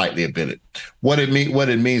just slightly a bit. What it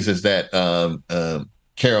means is that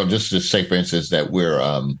Carol, just to say, for instance, that we're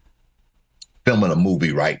filming a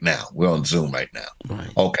movie right now. We're on Zoom right now. Right.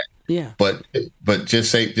 Okay. Yeah. But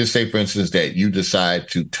just say, for instance, that you decide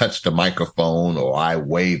to touch the microphone, or I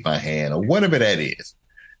wave my hand, or whatever that is.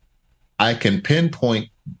 I can pinpoint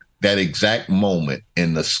that exact moment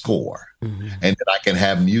in the score, and then I can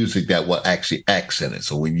have music that will actually accent it.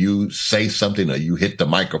 So when you say something or you hit the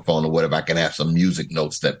microphone or whatever, I can have some music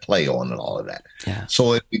notes that play on and all of that. Yeah.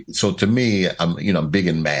 So to me, I'm big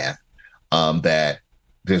in math, that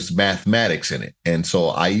there's mathematics in it. And so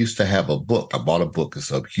I used to have a book. I bought a book.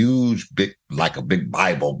 It's a huge, like a big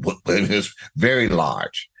Bible book, but it's very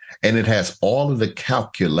large, and it has all of the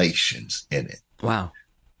calculations in it. Wow.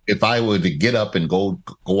 If I were to get up and go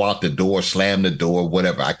out the door, slam the door,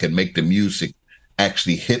 whatever, I could make the music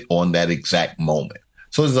actually hit on that exact moment.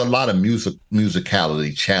 So there's a lot of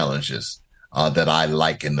musicality challenges that I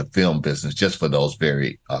like in the film business, just for those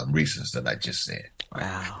very reasons that I just said.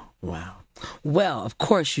 Wow. Well, of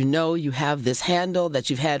course, you have this handle that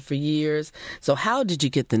you've had for years. So how did you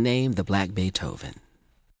get the name The Black Beethoven?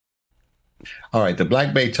 All right, the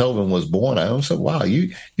Black Beethoven was born. I said, "Wow,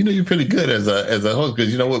 you're pretty good as a host,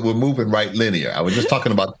 because you know what, we're moving right linear." I was just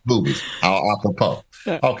talking about the movies, apropos.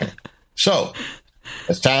 Okay, so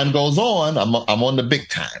as time goes on, I'm on the big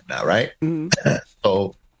time now, right? Mm-hmm.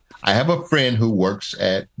 So I have a friend who works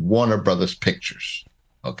at Warner Brothers Pictures.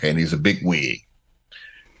 Okay, and he's a big wig.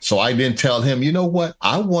 So I then tell him, you know what?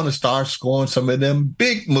 I want to start scoring some of them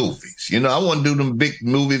big movies. I want to do them big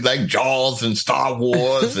movies like Jaws and Star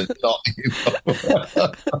Wars and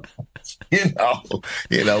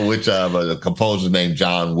which a composer named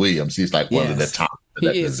John Williams. He's like one of the top.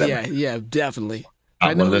 He is, definitely.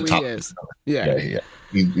 I know who he is. Yeah.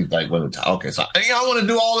 He's like one of the top. Okay, so I want to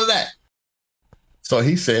do all of that. So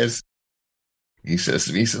he says,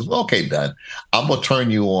 well, okay, Dunn, I'm gonna turn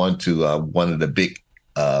you on to one of the big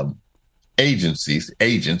agents. You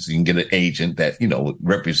can get an agent that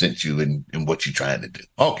represents you in what you're trying to do.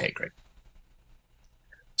 Okay, great.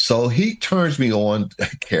 So he turns me on,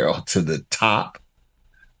 Carol, to the top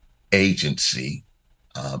agency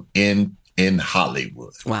in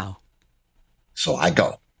Hollywood. Wow. So I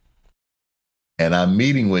go, and I'm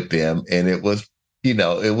meeting with them, and it was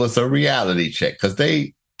a reality check, because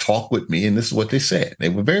they talked with me, and this is what they said. They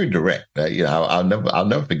were very direct. I'll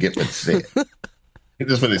never forget what they said.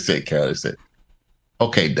 This is what they said, Carol. They said,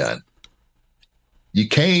 "Okay, Dunn, you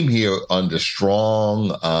came here under strong,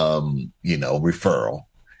 referral,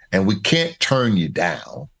 and we can't turn you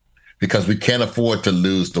down because we can't afford to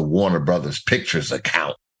lose the Warner Brothers Pictures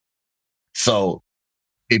account. So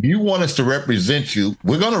if you want us to represent you,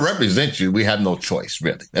 we're going to represent you. We have no choice,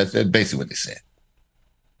 really." That's basically what they said.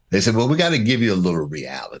 They said, "Well, we got to give you a little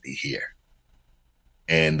reality here."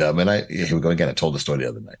 And here we go again. I told the story the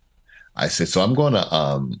other night. I said, so I'm going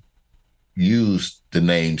to use the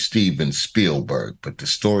name Steven Spielberg, but the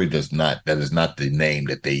story that is not the name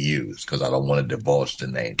that they use, because I don't want to divulge the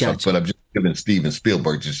name. Gotcha. So, but I'm just giving Steven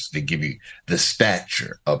Spielberg just to give you the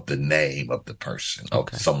stature of the name of the person,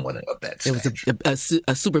 of someone of that stature. It was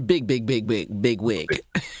a super big wig.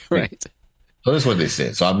 Right. So that's what they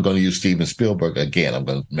said. So I'm going to use Steven Spielberg again. I'm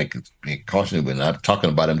going to make it cautionary. We're not talking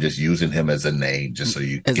about him, just using him as a name, just so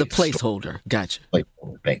you as a placeholder. Gotcha.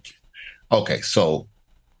 Thank you. Okay, so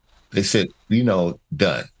they said,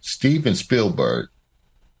 Dunn, Steven Spielberg,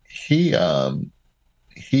 he does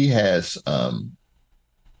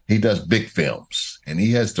big films, and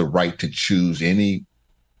he has the right to choose any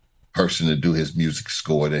person to do his music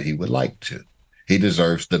score that he would like to. He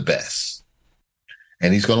deserves the best.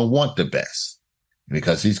 and he's going to want the best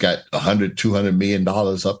because he's got $200 million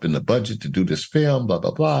up in the budget to do this film, blah,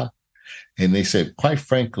 blah, blah. And they said, quite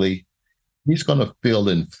frankly, he's going to feel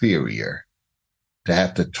inferior to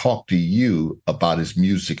have to talk to you about his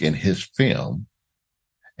music and his film.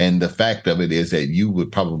 And the fact of it is that you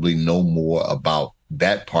would probably know more about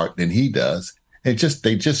that part than he does. They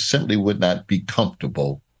just simply would not be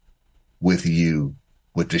comfortable with you,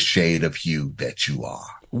 with the shade of hue that you are.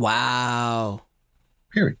 Wow.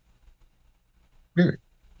 Period.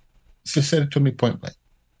 Just said it to me point blank.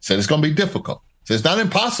 Said it's going to be difficult. So it's not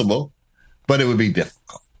impossible, but it would be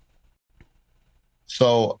difficult.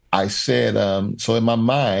 So I said, so in my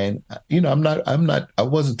mind, I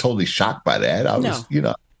wasn't totally shocked by that.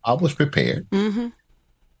 I was prepared. Mm-hmm.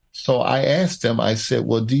 So I asked them, I said,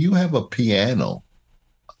 well, do you have a piano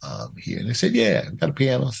here? And they said, yeah, I've got a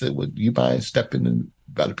piano. I said, would you mind stepping in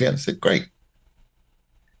by the piano? I said, great.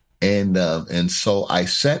 And so I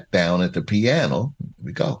sat down at the piano. Here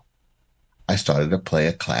we go. I started to play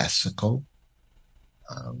a classical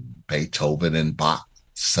Beethoven and Bach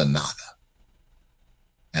sonata.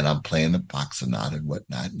 And I'm playing the Bach sonata and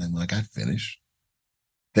whatnot. And then when I got finished,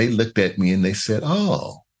 they looked at me and they said,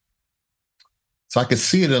 oh. So I could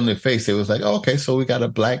see it on their face. They was like, oh, okay, so we got a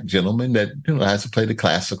black gentleman that has to play the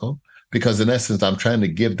classical. Because in essence, I'm trying to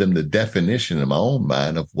give them the definition in my own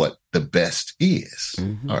mind of what the best is.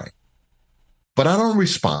 Mm-hmm. All right. But I don't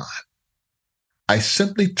respond. I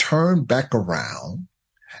simply turn back around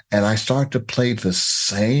and I start to play the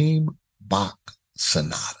same Bach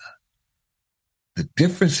sonata. The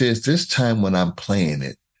difference is this time when I'm playing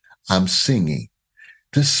it, I'm singing.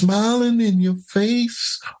 They're smiling in your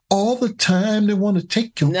face all the time. They want to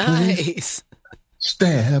take your place.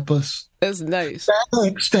 Stab us. That's nice.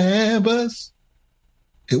 Stab us.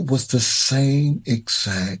 It was the same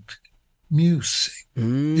exact music.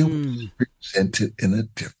 It was presented in a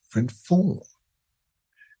different form.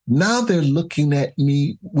 Now they're looking at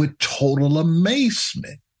me with total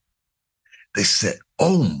amazement. They said,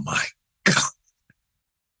 oh my God,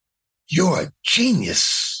 you're a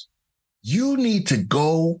genius. You need to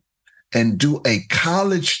go and do a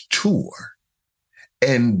college tour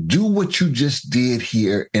and do what you just did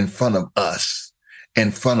here in front of us,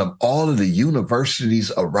 in front of all of the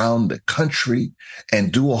universities around the country,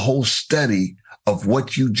 and do a whole study of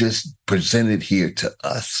what you just presented here to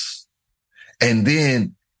us. And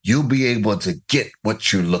then you'll be able to get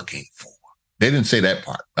what you're looking for. They didn't say that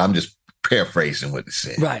part. I'm just paraphrasing what they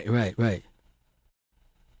said. Right.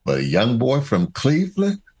 But a young boy from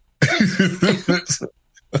Cleveland,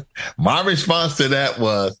 my response to that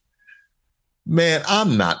was, man,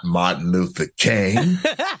 I'm not Martin Luther King.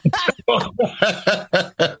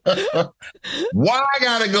 Why I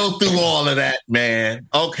gotta go through all of that, man?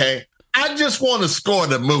 Okay. I just want to score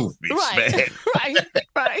the movies, man.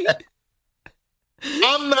 Right.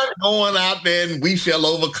 I'm not going out there and we shall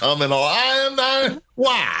overcome and all. I am not.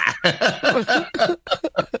 Why?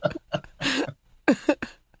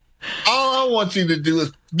 All I want you to do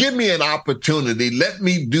is give me an opportunity. Let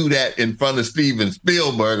me do that in front of Steven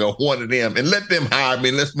Spielberg or one of them and let them hire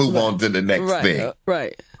me. Let's move on to the next thing.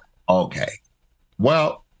 Right. Okay.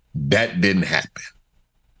 Well, that didn't happen.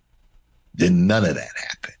 None of that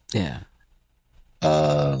happened.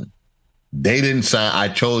 Yeah. They didn't sign. I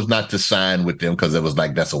chose not to sign with them because it was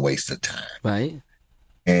like, that's a waste of time. Right.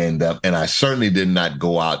 And I certainly did not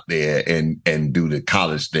go out there and do the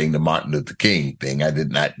college thing, the Martin Luther King thing. I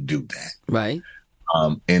did not do that. Right.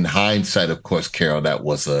 In hindsight, of course, Carol, that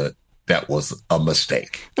was a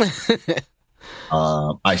mistake.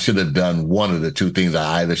 I should have done one of the two things.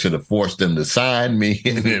 I either should have forced them to sign me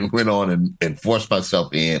and then went on and forced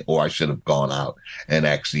myself in, or I should have gone out and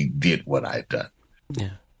actually did what I'd done.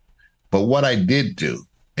 Yeah. But what I did do,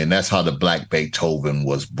 and that's how the Black Beethoven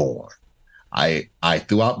was born. I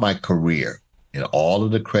throughout my career, in all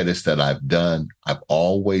of the credits that I've done, I've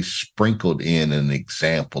always sprinkled in an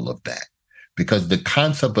example of that. Because the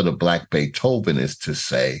concept of the Black Beethoven is to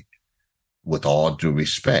say, with all due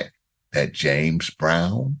respect, that James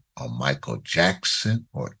Brown or Michael Jackson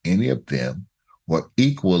or any of them were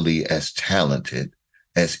equally as talented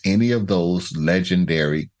as any of those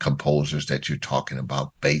legendary composers that you're talking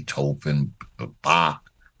about, Beethoven, Bach,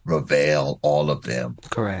 Ravel, all of them.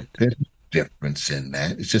 Correct. There's no difference in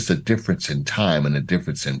that. It's just a difference in time and a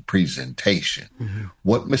difference in presentation. Mm-hmm.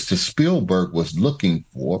 What Mr. Spielberg was looking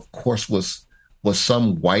for, of course, was was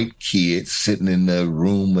some white kid sitting in the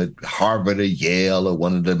room at Harvard or Yale or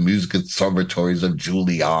one of the music conservatories of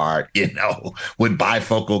Juilliard, with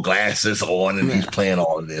bifocal glasses on, and he's playing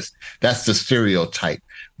all of this. That's the stereotype.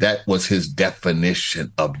 That was his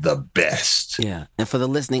definition of the best. Yeah. And for the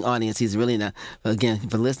listening audience, he's really not, again,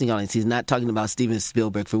 for the listening audience, he's not talking about Steven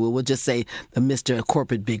Spielberg. We'll just say the Mr.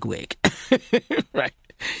 Corporate Bigwig. Right.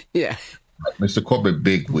 Yeah. Mr. Corporate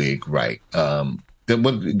Bigwig, right.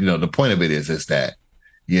 The point of it is that,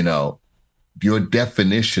 your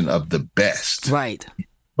definition of the best. Right. You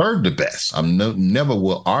deserve the best. Never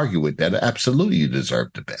will argue with that. Absolutely, you deserve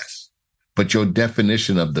the best. But your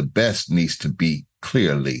definition of the best needs to be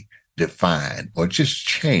clearly defined or just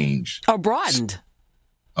changed. Or broadened.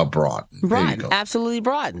 Broadened. Absolutely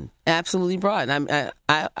broadened. That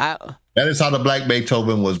is how the Black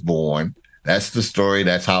Beethoven was born. That's the story.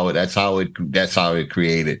 That's how it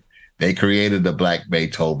created. They created the Black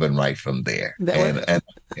Beethoven right from there.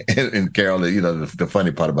 And Carol, the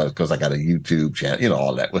funny part about it, because I got a YouTube channel,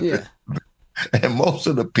 all that. Yeah. And most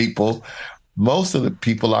of the people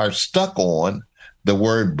are stuck on the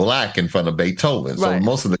word black in front of Beethoven. So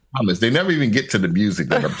most of the comments, they never even get to the music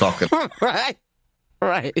that I'm talking about.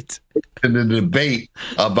 Right. And the debate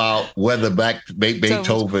about whether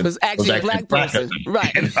Beethoven was actually a black person.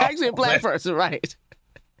 Right. Actually a black person, right.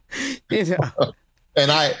 And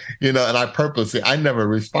I purposely, I never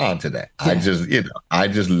respond to that. Yeah. I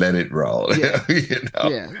just let it roll. Yeah.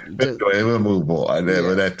 We'll move on.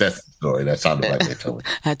 Yeah. That's the story. That's how the Black Beethoven.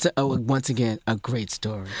 That's once again a great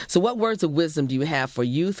story. So, what words of wisdom do you have for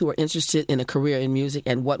youth who are interested in a career in music,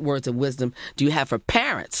 and what words of wisdom do you have for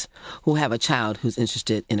parents who have a child who's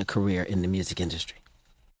interested in a career in the music industry?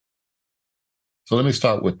 So let me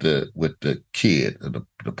start with the kid,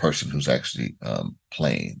 the person who's actually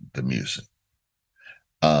playing the music.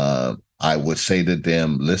 I would say to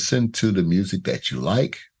them, listen to the music that you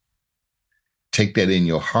like, take that in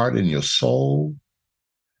your heart and your soul,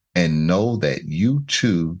 and know that you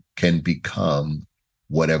too can become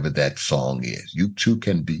whatever that song is. You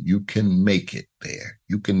can make it there.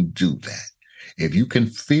 You can do that. If you can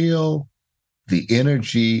feel the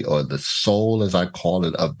energy or the soul, as I call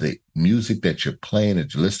it, of the music that you're playing,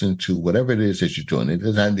 that you're listening to, whatever it is that you're doing, it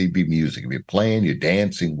doesn't have to be music. If you're playing, you're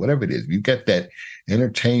dancing, whatever it is, if you get that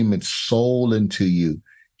entertainment soul into you,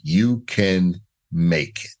 you can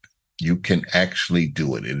make it. You can actually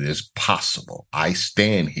do it. It is possible. I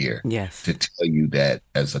stand here to tell you that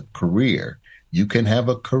as a career, you can have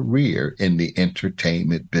a career in the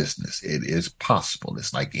entertainment business. It is possible.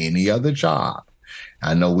 It's like any other job.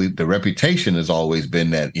 I know the reputation has always been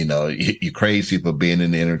that, you're crazy for being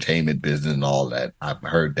in the entertainment business and all that. I've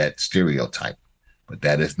heard that stereotype, but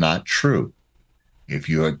that is not true. If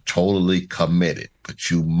you're totally committed, but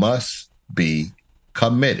you must be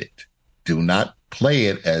committed. Do not play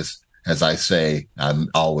it as I say, I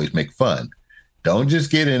always make fun. Don't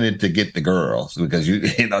just get in it to get the girls, because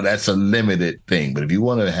that's a limited thing. But if you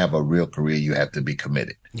want to have a real career, you have to be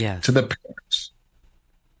committed. Yeah. To the parents.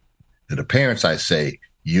 To the parents, I say,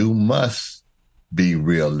 you must be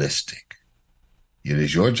realistic. It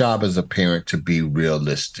is your job as a parent to be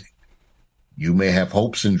realistic. You may have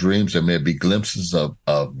hopes and dreams. There may be glimpses of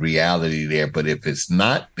reality there, but if it's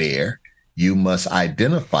not there, you must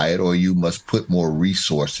identify it, or you must put more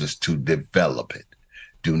resources to develop it.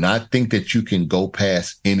 Do not think that you can go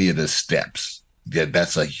past any of the steps.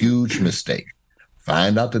 That's a huge mistake.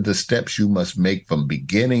 Find out that the steps you must make from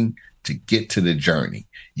beginning to get to the journey.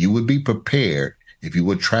 You would be prepared if you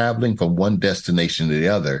were traveling from one destination to the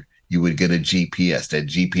other. You would get a GPS. That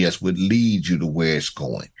GPS would lead you to where it's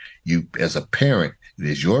going. You, as a parent, it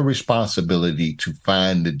is your responsibility to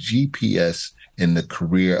find the GPS in the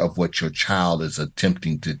career of what your child is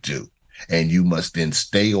attempting to do. And you must then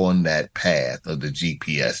stay on that path of the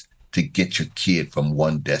GPS to get your kid from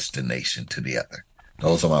one destination to the other.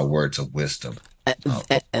 Those are my words of wisdom.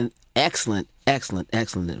 Excellent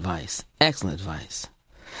advice. Excellent advice.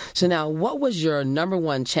 So now, what was your number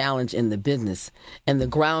one challenge in the business and the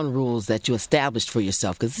ground rules that you established for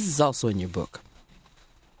yourself? Because this is also in your book.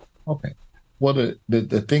 Okay. Well,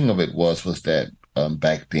 the thing of it was that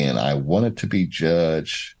back then I wanted to be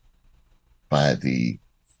judged by the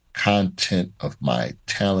content of my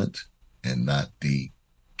talent and not the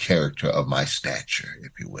character of my stature,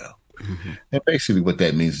 if you will. Mm-hmm. And basically what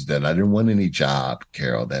that means is that I didn't want any job,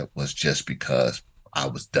 Carol, that was just because I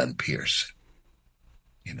was Dunn Pearson.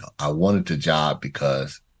 I wanted the job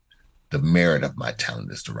because the merit of my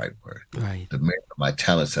talent is the right word. Right. The merit of my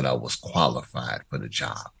talent said I was qualified for the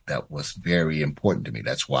job. That was very important to me.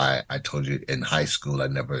 That's why I told you in high school, I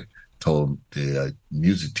never told the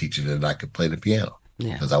music teacher that I could play the piano.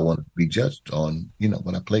 because I wanted to be judged on,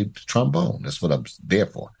 when I played the trombone. That's what I'm there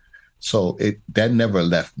for. So that never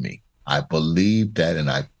left me. I believed that and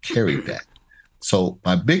I carried that. So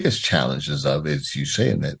my biggest challenges is you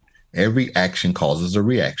saying that every action causes a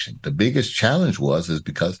reaction. The biggest challenge is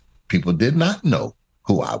because people did not know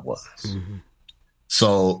who I was. Mm-hmm.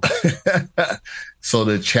 So, so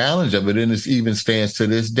the challenge of it, and it even stands to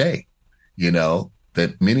this day,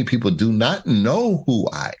 that many people do not know who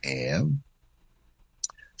I am.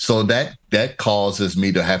 So that causes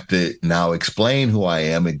me to have to now explain who I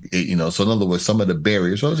am. So in other words, some of the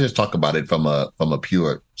barriers, let's just talk about it from a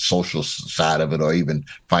pure social side of it or even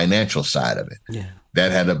financial side of it. Yeah.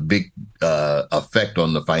 That had a big effect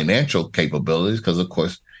on the financial capabilities because, of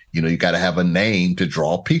course, you got to have a name to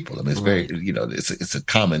draw people. I mean, it's very, it's a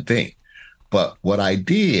common thing. But what I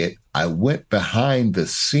did, I went behind the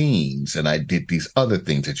scenes and I did these other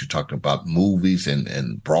things that you talked about, movies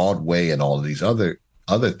and Broadway and all of these other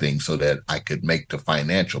things so that I could make the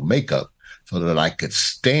financial makeup so that I could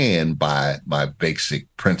stand by my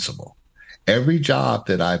basic principle. Every job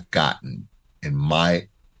that I've gotten in my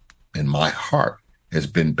heart has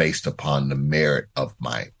been based upon the merit of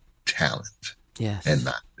my talent. Yes. And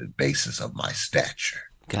not the basis of my stature.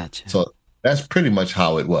 Gotcha. So that's pretty much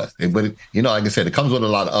how it was. But like I said, it comes with a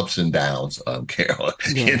lot of ups and downs, Carol.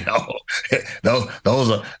 Yeah. Those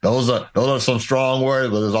are some strong words,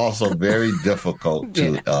 but it's also very difficult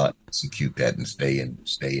to execute that and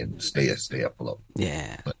stay afloat.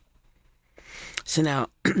 Yeah. So now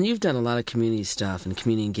you've done a lot of community stuff and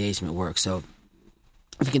community engagement work. So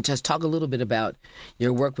if you can just talk a little bit about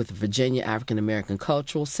your work with the Virginia African American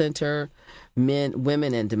Cultural Center, Men,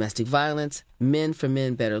 Women, and Domestic Violence, Men for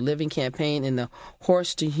Men Better Living campaign, and the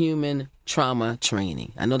Horse to Human Trauma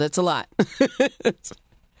Training. I know that's a lot. It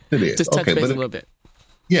is. Just touch base a little bit.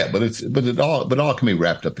 Yeah, but it all can be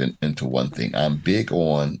wrapped up into one thing. I'm big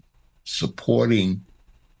on supporting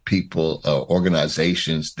people,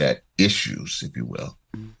 organizations issues, if you will,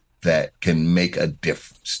 that can make a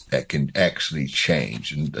difference, that can actually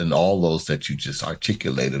change. And all those that you just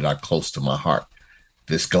articulated are close to my heart.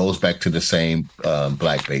 This goes back to the same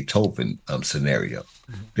Black Beethoven scenario.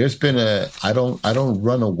 There's been I don't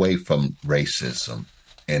run away from racism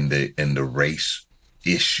and the race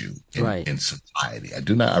issue in society.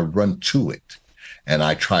 I run to it and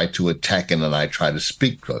I try to attack it and I try to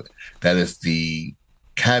speak to it. That is the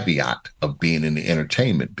caveat of being in the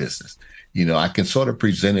entertainment business. I can sort of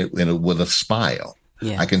present it with a smile.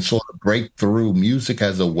 Yeah. I can sort of break through. Music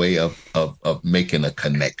as a way of making a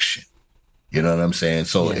connection. You know what I'm saying?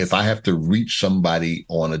 So if I have to reach somebody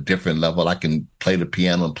on a different level, I can play the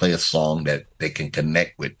piano and play a song that they can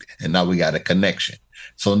connect with. And now we got a connection.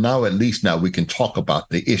 So now at least we can talk about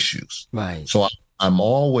the issues. Right. So I'm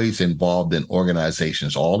always involved in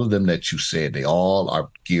organizations. All of them that you said, they all are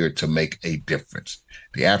geared to make a difference.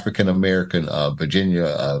 The African American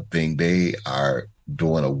Virginia thing, they are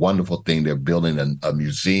doing a wonderful thing. They're building a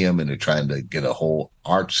museum and they're trying to get a whole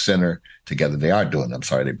art center together. They are doing. I'm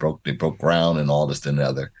sorry, they broke ground and all this and the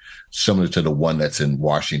other, similar to the one that's in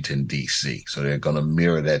Washington D.C. So they're going to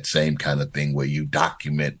mirror that same kind of thing where you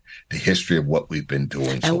document the history of what we've been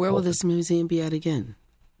doing. And where will this museum be at again?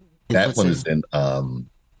 That one is in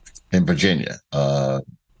Virginia.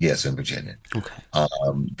 Yes, in Virginia. Okay.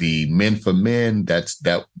 The Men for Men,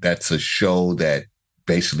 that's a show that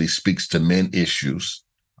basically speaks to men issues,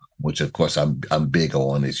 which of course I'm big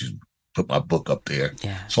on. As you put my book up there.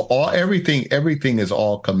 Yeah. So everything is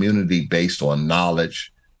all community based on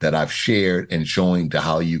knowledge that I've shared and showing to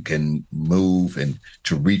how you can move and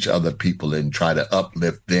to reach other people and try to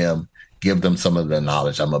uplift them, give them some of the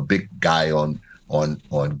knowledge. I'm a big guy on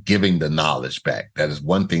giving the knowledge back. That is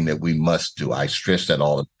one thing that we must do. I stress that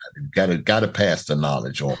all the time. You've got to pass the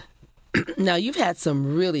knowledge on. Now, you've had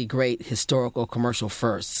some really great historical commercial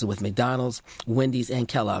firsts with McDonald's, Wendy's, and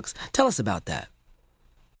Kellogg's. Tell us about that.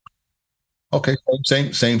 Okay,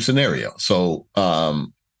 same scenario. So I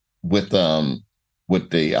was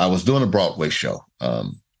doing a Broadway show,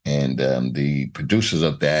 and the producers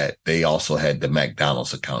of that, they also had the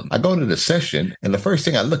McDonald's account. I go to the session, and the first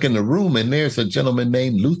thing I look in the room, and there's a gentleman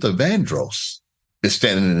named Luther Vandross is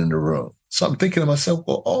standing in the room. So I'm thinking to myself,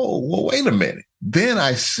 well, wait a minute. Then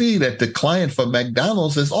I see that the client for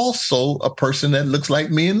McDonald's is also a person that looks like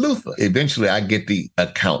me and Luther. Eventually, I get the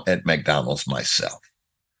account at McDonald's myself.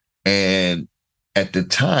 And at the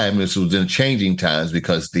time, this was in changing times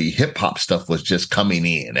because the hip hop stuff was just coming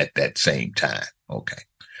in at that same time. Okay.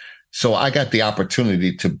 So I got the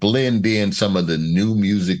opportunity to blend in some of the new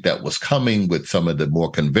music that was coming with some of the more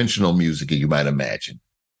conventional music you might imagine.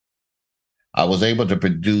 I was able to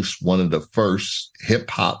produce one of the first hip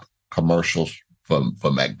hop commercials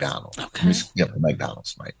for McDonald's. Okay. Yeah, for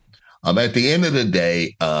McDonald's, right? At the end of the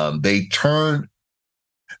day, they turned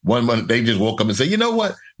one. They just woke up and said, "You know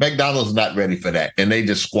what? McDonald's is not ready for that," and they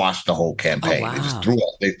just squashed the whole campaign. Oh, wow.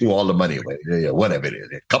 They threw all the money away. Yeah, whatever it is,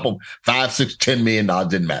 a couple, $5, $6, $10 million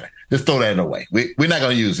didn't matter. Just throw that away. We're not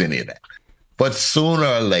going to use any of that. But sooner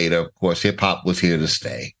or later, of course, hip hop was here to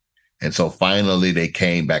stay, and so finally they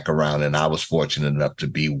came back around, and I was fortunate enough to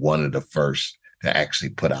be one of the first to actually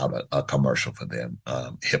put out a commercial for them,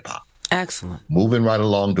 hip hop. Excellent. Moving right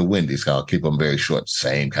along to Wendy's, I'll keep them very short,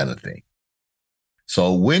 same kind of thing.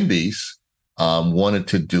 So Wendy's wanted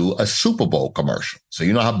to do a Super Bowl commercial. So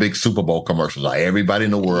you know how big Super Bowl commercials are. Everybody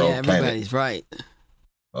in the world. Yeah, everybody's right.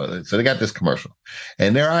 So they got this commercial.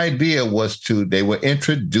 And their idea was they were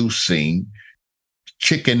introducing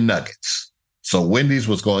chicken nuggets. So Wendy's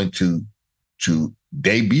was going to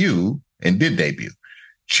debut and did debut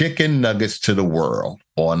chicken nuggets to the world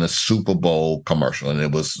on a Super Bowl commercial. And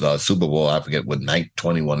it was Super Bowl, I forget what, night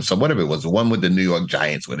 21, so whatever it was, the one with the New York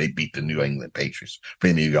Giants where they beat the New England Patriots, for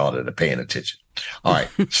any of y'all that are paying attention. All right.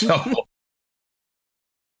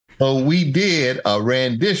 So we did a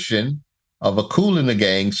rendition of a Kool and the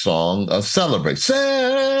Gang song, Celebrate.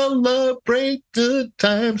 Celebrate good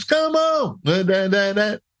times. Come on. Da, da, da,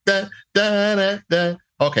 da, da, da, da.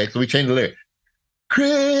 Okay, so we changed the lyric.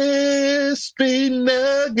 Crispy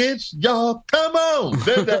nuggets, y'all, come on.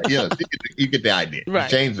 You get the idea. Right,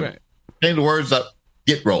 Change the words up,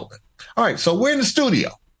 get rolling. All right, so we're in the studio,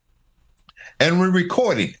 and we're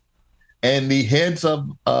recording. And the heads of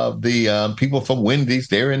the people from Wendy's,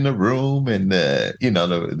 they're in the room, and the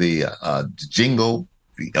jingle,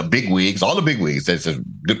 bigwigs, all the bigwigs. That's a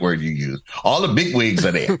good word you use. All the bigwigs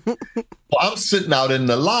are there. Well, I'm sitting out in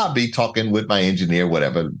the lobby talking with my engineer,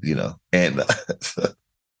 whatever, and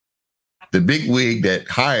the bigwig that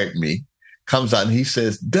hired me comes out and he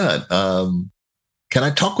says, "Dunn, can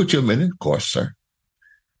I talk with you a minute?" "Of course, sir."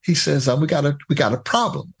 He says, "We got a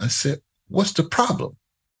problem." I said, "What's the problem?"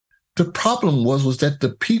 The problem was that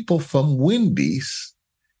the people from Wendy's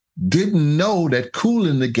didn't know that Kool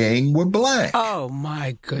and the Gang were black. Oh,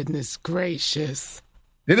 my goodness gracious.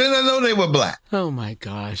 They didn't know they were black. Oh, my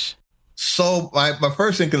gosh. So my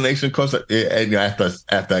first inclination, of course,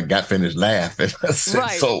 after I got finished laughing, I said,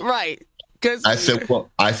 right. I said,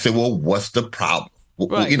 well, what's the problem?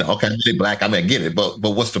 Right. Okay, I say black, I mean, I get it, but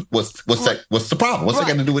what's the problem? What's that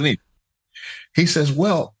got to do with anything? He says,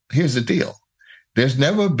 well, here's the deal. There's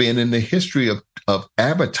never been in the history of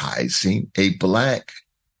advertising a black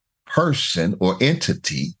person or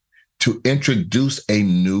entity to introduce a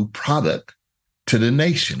new product to the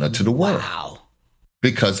nation or to the world. Wow.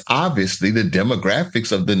 Because obviously the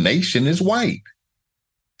demographics of the nation is white.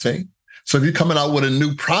 See? So if you're coming out with a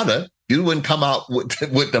new product, you wouldn't come out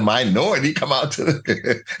with the minority, come out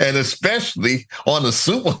and especially on the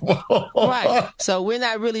Super Bowl. Right. So we're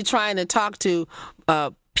not really trying to talk to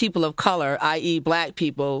people of color, i.e. black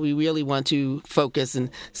people. We really want to focus and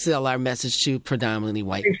sell our message to predominantly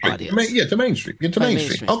white audience. Yeah, to mainstream.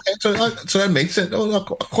 Mainstream. Okay, so that makes sense. Of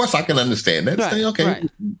course, I can understand that. Right, okay. Right.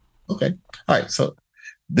 Okay. All right. So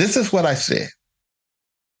this is what I said.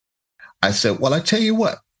 I said, well, I tell you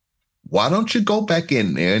what. Why don't you go back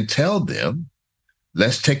in there and tell them,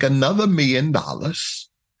 let's take another $1 million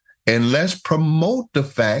and let's promote the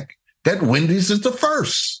fact that Wendy's is the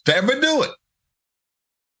first to ever do it.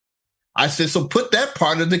 I said, so put that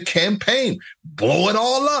part of the campaign, blow it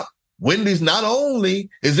all up. Wendy's not only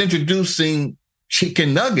is introducing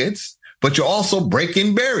chicken nuggets, but you're also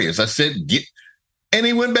breaking barriers. I said, and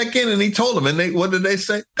he went back in and he told them, and what did they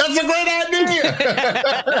say? That's a great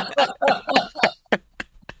idea.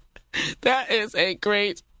 That is a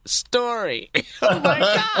great story. Oh my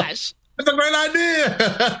gosh. That's a great idea.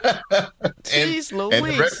 Jeez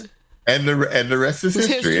Louise. And the rest is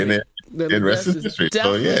history. And the rest is history.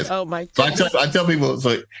 So yes. Oh my God. So I tell people,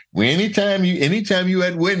 so anytime you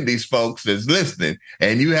at Wendy's, folks that's listening,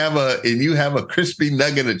 and you have a crispy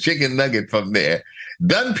nugget, a chicken nugget from there,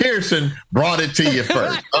 Dunn Pearson brought it to you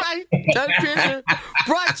first. Right. Dunn Pearson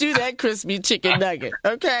brought you that crispy chicken nugget.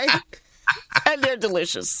 Okay. And they're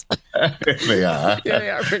delicious. They are. Yeah, they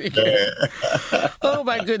are pretty good. Oh,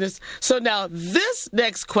 my goodness. So now this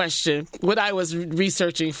next question, when I was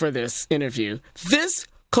researching for this interview, this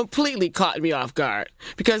completely caught me off guard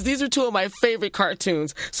because these are two of my favorite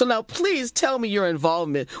cartoons. So now please tell me your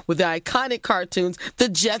involvement with the iconic cartoons, the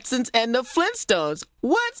Jetsons and the Flintstones.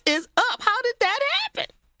 What is up? How did that happen?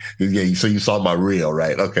 Yeah, so you saw my reel,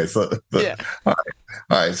 right? Okay, so yeah. All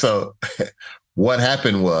right. So what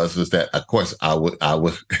happened was that, of course, I would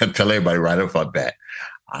tell everybody right off the bat,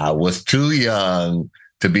 I was too young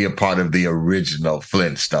to be a part of the original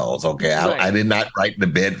Flintstones. Okay, I did not write the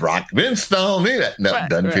Bedrock Flintstone. No,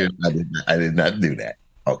 Dunn Pearson, I did not do that.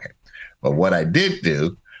 Okay, but what I did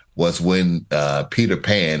do was when Peter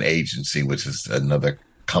Pan Agency, which is another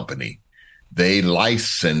company, they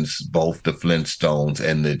licensed both the Flintstones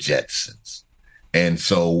and the Jetsons. And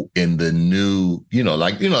so in the new,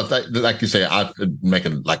 like you say, I make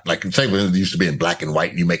it like say when it used to be in black and white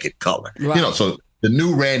and you make it color, so the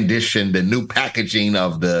new rendition, the new packaging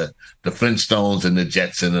of the Flintstones and the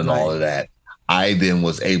Jetsons and all of that, I then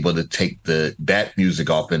was able to take that music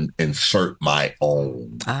off and insert my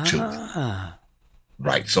own to it.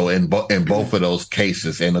 Right. So in both of those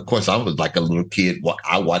cases, and of course, I was like a little kid.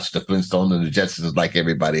 I watched the Flintstones and the Jetsons like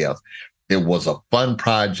everybody else. It was a fun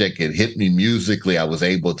project. It hit me musically. I was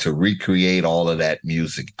able to recreate all of that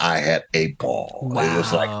music. I had a ball. Wow. It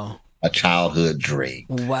was like a childhood dream.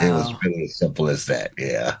 Wow. It was really as simple as that.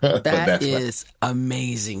 Yeah. That is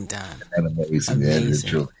amazing, Don. Amazing.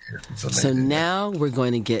 Amazing. So now we're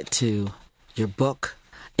going to get to your book.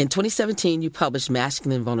 In 2017, you published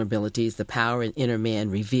Masculine Vulnerabilities, The Power and Inner Man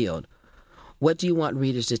Revealed. What do you want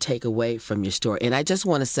readers to take away from your story? And I just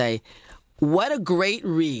want to say, what a great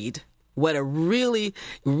read. What a really,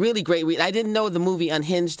 really great read. I didn't know the movie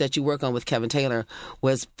Unhinged that you work on with Kevin Taylor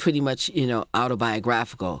was pretty much,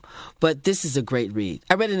 autobiographical. But this is a great read.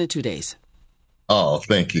 I read it in 2 days. Oh,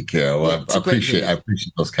 thank you, Carol. I appreciate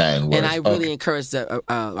those kind words. And I really encourage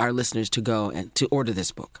our listeners to go and to order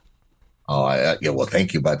this book. Oh, well,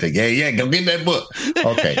 thank you about that. Yeah, go get that book.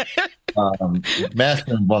 Okay.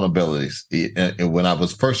 Masculine Vulnerabilities. When I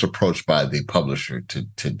was first approached by the publisher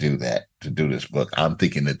to do this book, I'm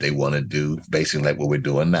thinking that they want to do basically like what we're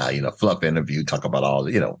doing now, fluff interview, talk about all,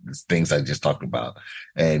 things I just talked about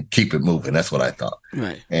and keep it moving. That's what I thought.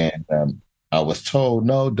 Right. And I was told,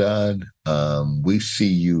 no, Dunn, we see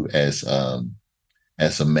you as a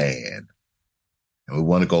man. We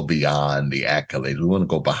want to go beyond the accolades. We want to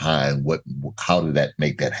go behind how did that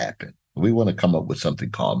make that happen? We want to come up with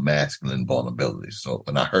something called masculine vulnerability. So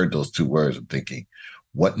when I heard those two words, I'm thinking,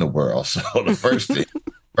 what in the world? So the first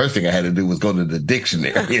thing I had to do was go to the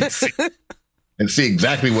dictionary and see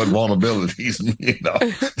exactly what vulnerabilities,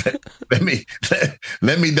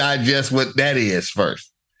 let me digest what that is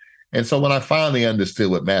first. And so when I finally understood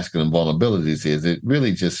what masculine vulnerabilities is, it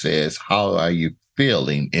really just says, how are you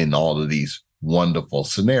feeling in all of these wonderful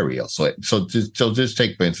scenarios? So just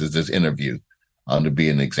take, for instance, this interview to be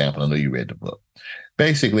an example. I know you read the book.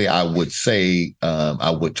 Basically, I would say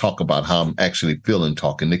I would talk about how I'm actually feeling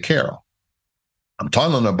talking to Carol. I'm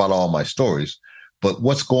telling her about all my stories, but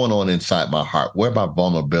what's going on inside my heart? Where are my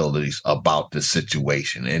vulnerabilities about the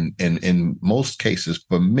situation? And in most cases,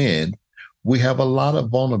 for men, we have a lot of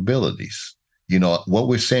vulnerabilities. What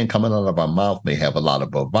we're saying coming out of our mouth may have a lot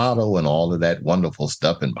of bravado and all of that wonderful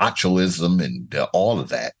stuff and machoism and all of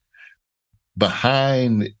that.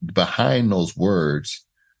 Behind those words,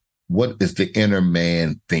 what is the inner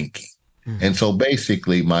man thinking? Mm-hmm. And so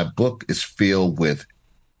basically my book is filled with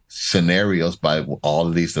scenarios by all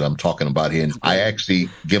of these that I'm talking about here. And I actually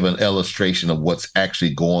give an illustration of what's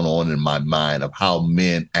actually going on in my mind of how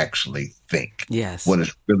men actually think. Yes. What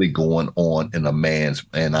is really going on in a man's.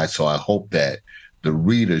 So I hope that the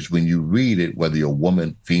readers, when you read it, whether you're a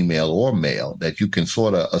woman, female, or male, that you can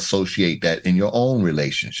sort of associate that in your own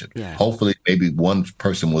relationship. Yeah. Hopefully, maybe one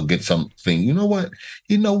person will get something, you know what?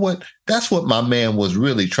 That's what my man was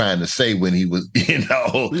really trying to say when he was,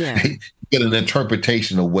 get an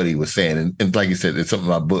interpretation of what he was saying. And like you said, it's something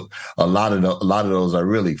in my book. A lot of those are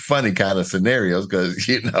really funny kind of scenarios because,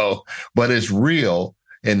 but it's real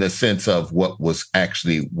in the sense of what was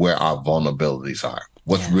actually where our vulnerabilities are.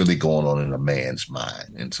 What's really going on in a man's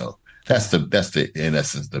mind. And so that's the in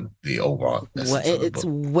essence, the overall essence of the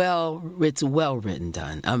book. It's well written,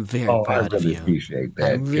 Dunn. I'm very proud of you. I really appreciate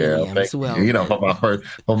that, Carol.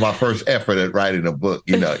 For my first effort at writing a book,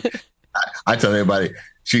 I tell everybody,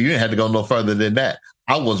 you didn't have to go no further than that.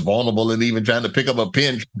 I was vulnerable in even trying to pick up a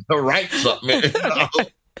pen to write something.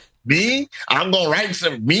 Me? I'm going to write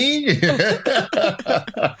some me?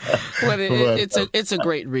 It's a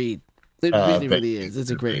great read. It really is.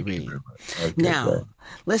 It's a great read. Okay, now,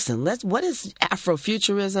 listen, what is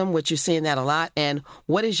Afrofuturism, which you're seeing that a lot, and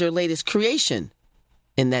what is your latest creation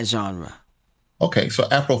in that genre? Okay, so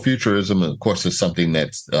Afrofuturism, of course, is something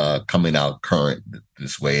that's coming out current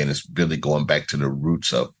this way, and it's really going back to the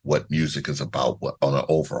roots of what music is about on an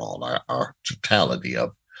overall, our totality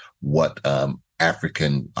of what our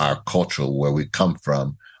culture, where we come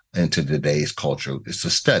from, into today's culture. It's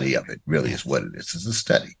a study of it, really is what it is. It's a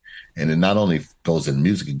study. And it not only goes in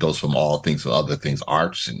music, it goes from all things to other things,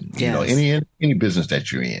 arts and, any business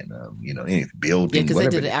that you're in, any building. Yeah, because they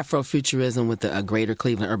did Afrofuturism with the Greater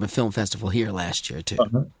Cleveland Urban Film Festival here last year, too.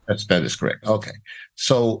 Uh-huh. That is correct. Okay.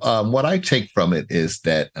 So what I take from it is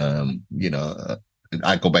that,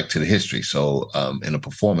 I go back to the history. So in a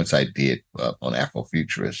performance I did on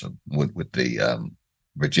Afrofuturism with the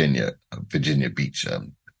Virginia Beach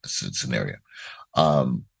scenario,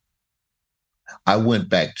 I went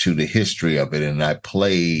back to the history of it and I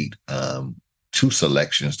played two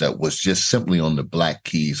selections that was just simply on the black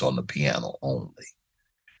keys on the piano only.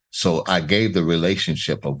 So I gave the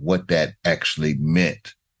relationship of what that actually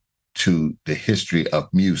meant to the history of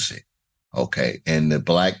music. Okay. And the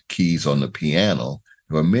black keys on the piano,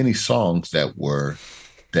 there were many songs that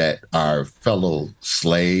our fellow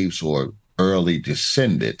slaves or early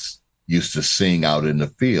descendants used to sing out in the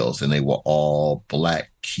fields, and they were all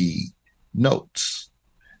black key notes.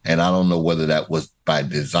 And I don't know whether that was by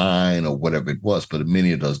design or whatever it was, but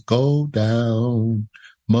many of those, go down,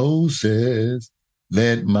 Moses,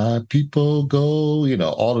 let my people go,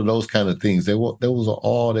 all of those kind of things. They were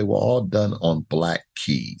all done on black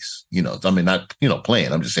keys, not,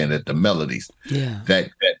 playing. I'm just saying that the melodies,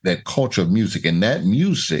 that culture of music, and that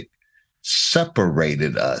music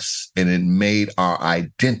separated us, and it made our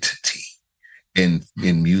identity in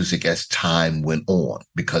music as time went on,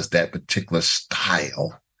 because that particular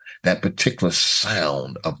style, that particular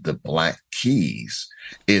sound of the black keys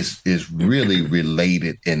is really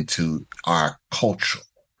related into our culture.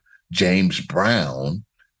 James Brown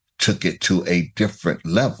took it to a different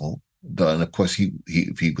level. And of course, he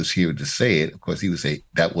was here to say it. Of course, he would say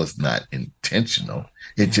that was not intentional.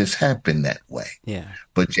 It just happened that way. Yeah.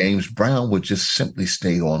 But James Brown would just simply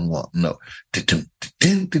stay on one note. The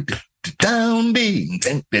down B,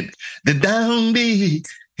 the down B.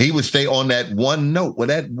 He would stay on that one note. Well,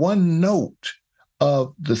 that one note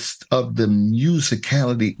of the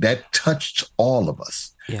musicality that touched all of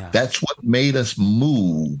us. Yeah. That's what made us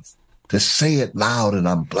move to say it loud, and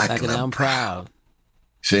I'm black and I'm proud.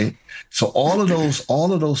 See? So all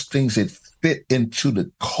of those things that fit into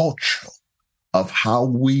the culture of how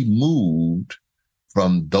we moved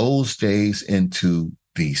from those days into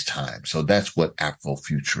these times. So that's what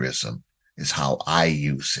Afrofuturism is, how I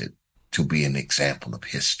use it to be an example of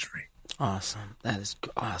history. Awesome. That is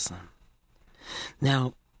awesome.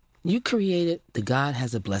 Now, you created the God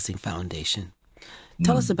Has a Blessing Foundation.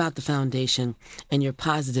 Tell us about the foundation and your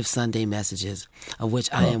positive Sunday messages, of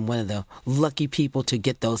which I am one of the lucky people to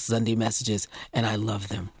get those Sunday messages, and I love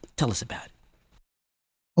them. Tell us about it.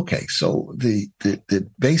 Okay, so the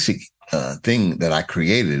basic thing that I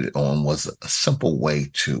created it on was a simple way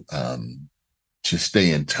to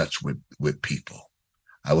stay in touch with people.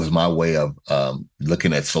 It was my way of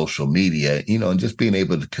looking at social media, and just being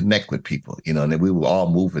able to connect with people, and then we were all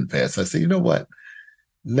moving fast. I said, you know what?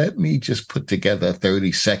 Let me just put together a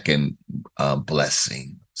 30-second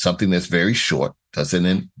blessing, something that's very short,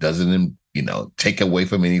 doesn't take away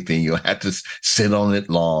from anything. You don't have to sit on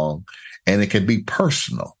it long, and it can be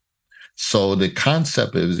personal. So the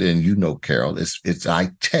concept is, and Carol, it's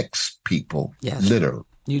I text people, yes, literally.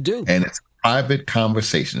 You do. And it's private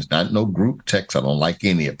conversations, not no group text. I don't like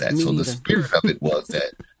any of that. The spirit of it was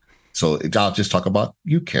that. So I'll just talk about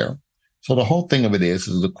you, Carol. So the whole thing of it is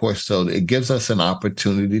of course, so it gives us an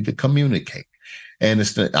opportunity to communicate. And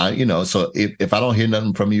it's, so if I don't hear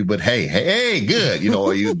nothing from you, but hey, good,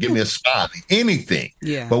 or you give me a smile, anything.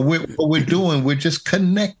 Yeah. But we're just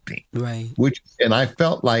connecting. Right. And I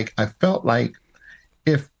felt like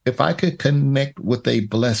if I could connect with a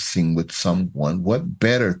blessing with someone, what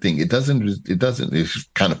better thing? It's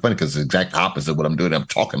kind of funny because it's the exact opposite of what I'm doing. I'm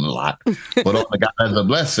talking a lot, but on the God Has a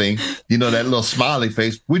Blessing, that little smiley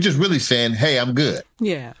face, we're just really saying, hey, I'm good.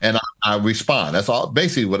 Yeah. And I respond. That's all,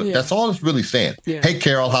 basically that's all it's really saying. Yeah. Hey,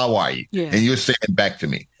 Carol, how are you? Yeah. And you're saying back to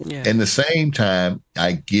me. Yeah. And the same time,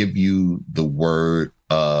 I give you the word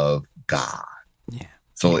of God. Yeah.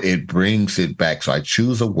 So it brings it back. So I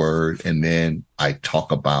choose a word and then I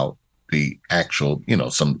talk about the actual,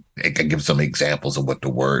 I give some examples of what the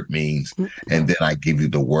word means. And then I give you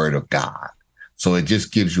the word of God. So it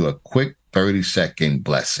just gives you a quick 30-second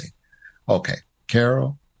blessing. Okay,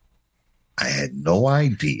 Carol, I had no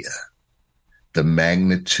idea the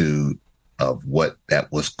magnitude of what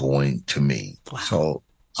that was going to mean. Wow. So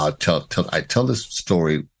I tell this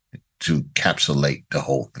story to encapsulate the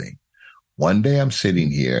whole thing. One day I'm sitting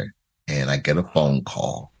here and I get a phone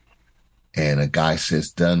call and a guy says,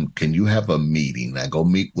 Dunn, can you have a meeting? I go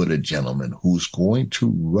meet with a gentleman who's going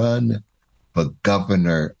to run for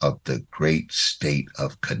governor of the great state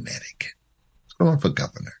of Connecticut. He's going for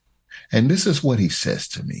governor. And this is what he says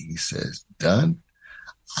to me. He says, Dunn,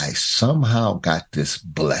 I somehow got this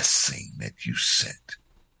blessing that you sent.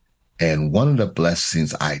 And one of the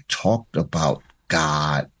blessings I talked about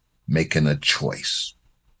God making a choice.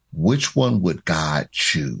 Which one would God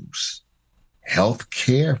choose? Health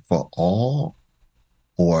care for all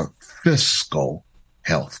or fiscal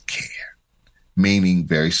health care? Meaning,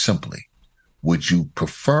 very simply, would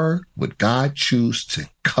God choose to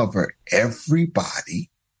cover everybody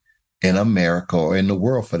in America or in the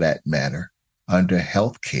world for that matter under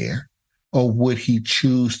health care? Or would he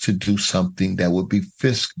choose to do something that would be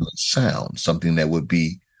fiscally sound, something that would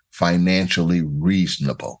be financially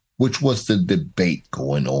reasonable, which was the debate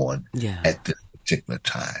going on at this particular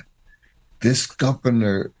time. This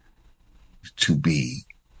governor to be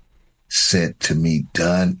said to me,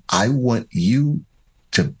 Dunn, I want you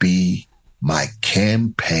to be my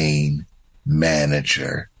campaign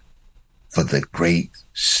manager for the great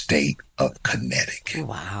state of Connecticut.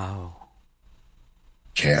 Wow.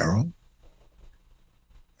 Carol,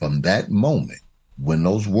 from that moment, when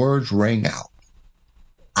those words rang out,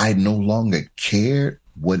 I no longer cared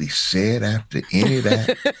what he said after any of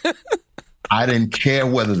that. I didn't care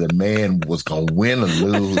whether the man was going to win or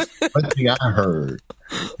lose. One thing I heard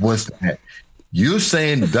was that you're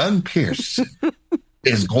saying Dunn Pearson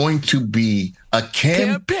is going to be a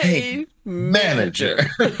campaign manager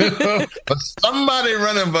for somebody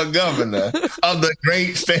running for governor of the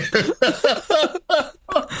great state.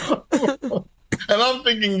 And I'm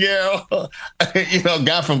thinking, Gail,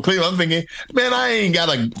 guy from Cleveland, I'm thinking, man, I ain't got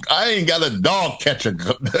a dog catcher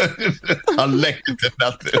elected to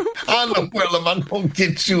nothing. I don't know where am I going to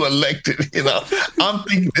get you elected? I'm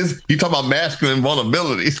thinking this. You talk about masculine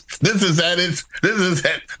vulnerabilities. This is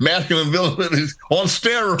at masculine vulnerabilities on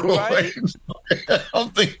steroids. Right. I'm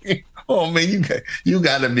thinking, oh man, you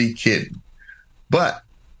got to be kidding. But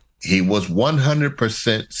he was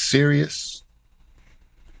 100% serious.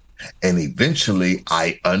 And eventually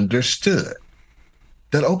I understood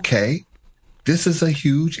that, okay, this is a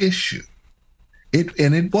huge issue.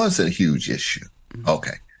 It was a huge issue.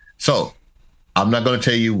 Okay. So I'm not going to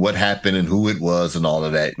tell you what happened and who it was and all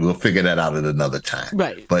of that. We'll figure that out at another time.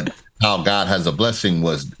 Right. But how God has a blessing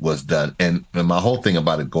was done. And my whole thing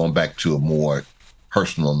about it, going back to a more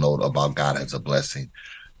personal note about God has a blessing,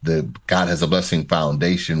 the God has a blessing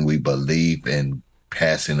foundation, we believe in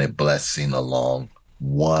passing a blessing along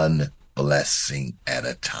one blessing at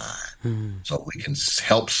a time. So we can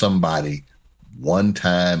help somebody one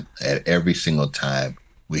time at every single time.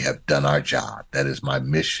 We have done our job. That is my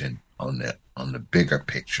mission on the bigger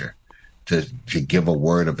picture, to give a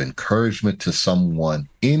word of encouragement to someone,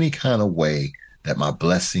 any kind of way that my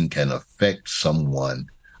blessing can affect someone.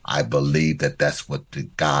 I believe that that's what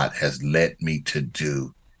God has led me to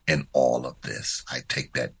do in all of this. I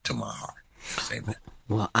take that to my heart. Amen.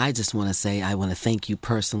 Well, I just want to say I want to thank you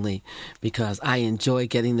personally, because I enjoy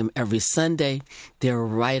getting them every Sunday. They're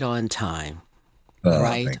right on time.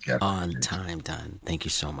 Right on time, Dunn. Thank you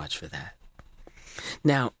so much for that.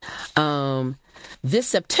 Now, this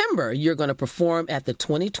September, you're going to perform at the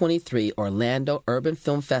 2023 Orlando Urban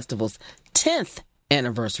Film Festival's 10th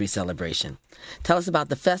anniversary celebration. Tell us about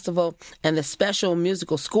the festival and the special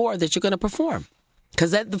musical score that you're going to perform.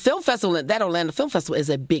 Because that Orlando Film Festival is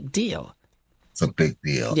a big deal. It's a big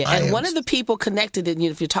deal. Yeah, and one of the people connected, and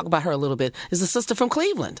if you talk about her a little bit, is a sister from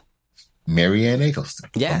Cleveland. Marianne Eggleston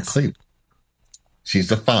from Cleveland. She's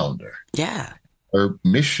the founder. Yeah. Her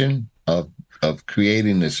mission of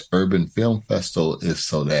creating this urban film festival is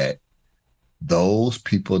so that those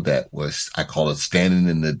people that I call it standing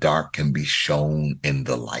in the dark, can be shown in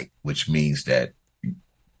the light, which means that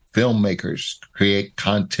filmmakers,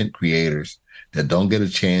 content creators that don't get a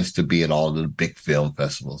chance to be at all of the big film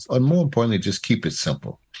festivals, or more importantly, just keep it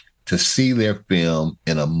simple, to see their film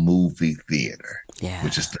in a movie theater,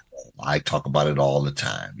 which is I talk about it all the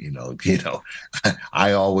time.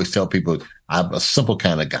 I always tell people I'm a simple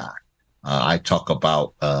kind of guy. I talk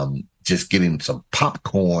about just getting some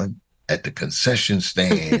popcorn at the concession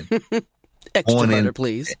stand. Extra butter,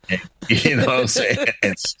 please. You know what I'm saying?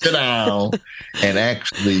 And sit down and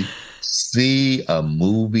actually see a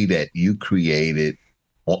movie that you created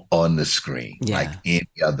on the screen, like any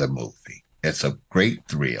other movie. It's a great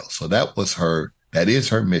thrill. So that is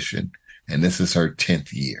her mission. And this is her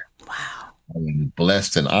 10th year. Wow. I'm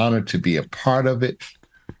blessed and honored to be a part of it.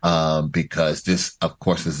 Because this, of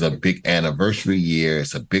course, is a big anniversary year.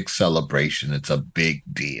 It's a big celebration. It's a big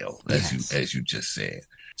deal, as you just said.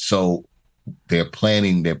 So they're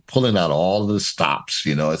pulling out all of the stops.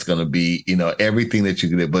 It's going to be, everything that you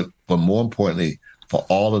can do. But more importantly, for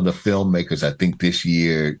all of the filmmakers, I think this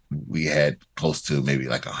year we had close to maybe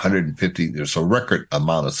like 150. There's a record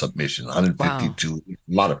amount of submissions, 152, wow. A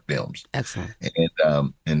lot of films. Excellent.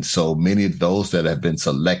 And so many of those that have been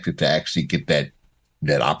selected to actually get that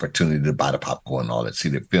opportunity to buy the popcorn and all that, see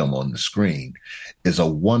the film on the screen, is a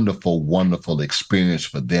wonderful, wonderful experience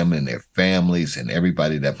for them and their families and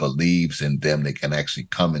everybody that believes in them. They can actually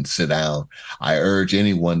come and sit down. I urge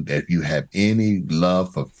anyone that if you have any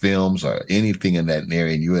love for films or anything in that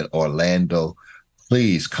area and you're in Orlando,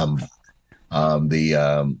 please come.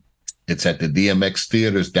 It's at the DMX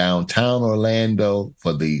Theaters downtown Orlando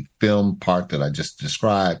for the film part that I just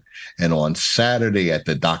described. And on Saturday at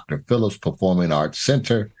the Dr. Phillips Performing Arts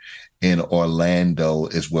Center in Orlando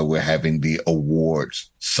is where we're having the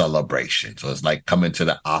awards celebration. So it's like coming to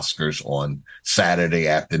the Oscars on Saturday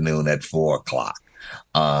afternoon at 4:00.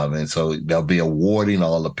 And so they'll be awarding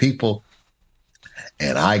all the people.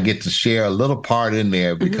 And I get to share a little part in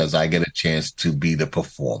there because I get a chance to be the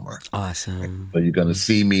performer. Awesome. So you're going to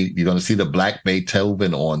see me. You're going to see the Black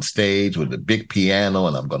Beethoven on stage with the big piano,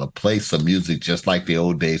 and I'm going to play some music just like the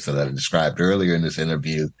old days that I described earlier in this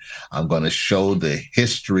interview. I'm going to show the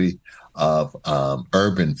history of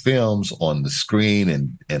urban films on the screen,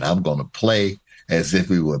 and I'm going to play as if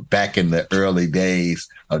we were back in the early days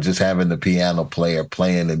of just having the piano player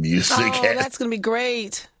playing the music. Oh, that's going to be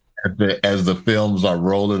great. As the films are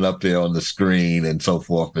rolling up there on the screen and so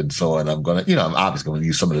forth and so on. I'm going to, I'm obviously going to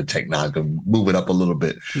use some of the technology, move it up a little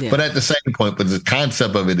bit. Yeah. But at the same point, but the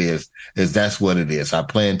concept of it is that's what it is. I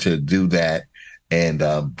plan to do that and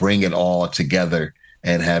bring it all together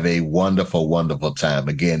and have a wonderful, wonderful time.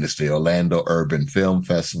 Again, it's the Orlando Urban Film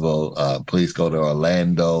Festival. Please go to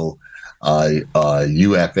Orlando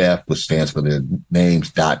UFF, which stands for the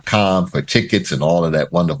names.com for tickets and all of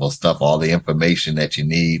that wonderful stuff, all the information that you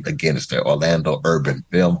need. Again, it's the Orlando Urban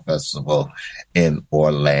Film Festival in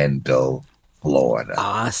Orlando, Florida.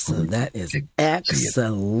 Awesome. That is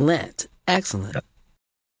excellent. Excellent.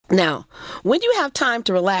 Now, when do you have time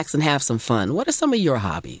to relax and have some fun? What are some of your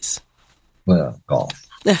hobbies? Well, golf.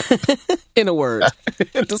 In a word,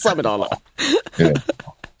 to sum it all up. Yeah.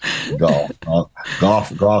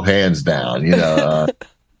 Golf, hands down.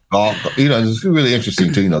 Golf. It's really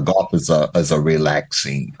interesting too. Golf is a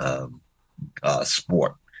relaxing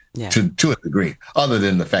sport to a degree. Other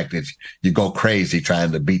than the fact that you go crazy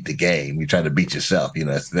trying to beat the game, you try to beat yourself.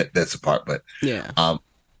 That's a part. But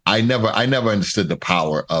I never understood the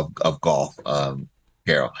power of golf.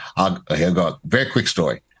 Carol, I'll go. Very quick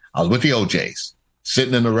story. I was with the OJs,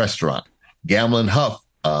 sitting in a restaurant. Gamble and Huff.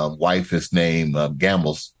 Wife is named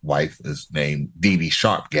Gamble's wife is named Dee Dee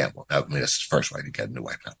Sharp Gamble. I mean, that's his first wife. He got a new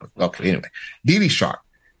wife now. But okay, anyway, Dee Dee Sharp.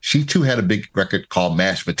 She too had a big record called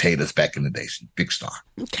Mashed Potatoes back in the day. She's a big star.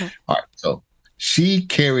 Okay. All right. So she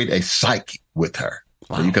carried a psychic with her.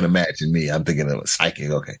 Wow. So you can imagine me. I'm thinking of a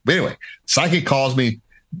psychic. Okay. But anyway, psychic calls me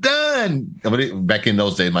Dunn. Back in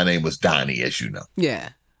those days, my name was Donnie, as you know. Yeah.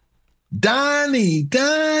 Donnie.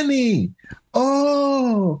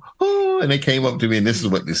 Oh, and they came up to me and this is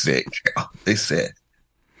what they said. They said,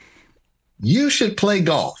 you should play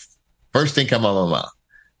golf. First thing come out of my mouth.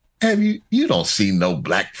 You don't see no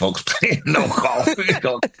black folks playing no golf.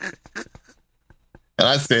 And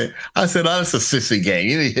I said, oh, it's a sissy game.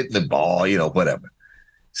 You ain't hitting the ball, whatever.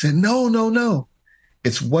 I said, no.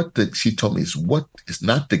 She told me it's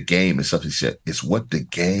not the game. It's something she said, it's what the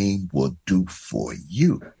game will do for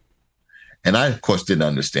you. And I, of course, didn't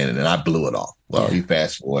understand it, and I blew it off. Well, you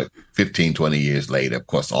fast forward 15, 20 years later, of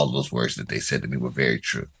course, all those words that they said to me were very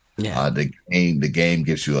true. Yeah. The game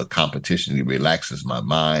gives you a competition. It relaxes my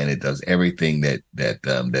mind. It does everything that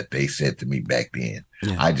they said to me back then.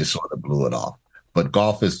 Yeah. I just sort of blew it off. But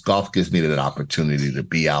golf gives me that opportunity to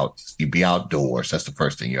be out. You be outdoors. That's the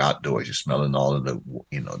first thing. You're outdoors. You're smelling all of the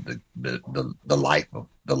life of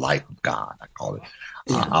God. I call it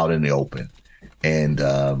out in the open. And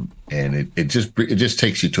it just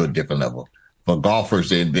takes you to a different level. For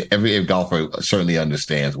golfers, every golfer certainly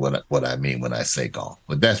understands what I mean when I say golf.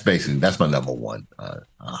 But that's my number one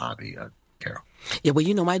hobby, Carol. Yeah,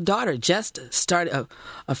 well, my daughter just started.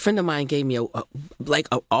 A friend of mine gave me a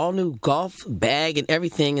all new golf bag and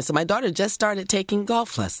everything, and so my daughter just started taking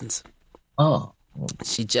golf lessons. Oh,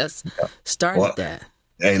 she just started that.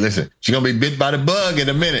 Hey, listen, she's going to be bit by the bug in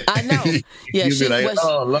a minute. I know. Yeah, she's like,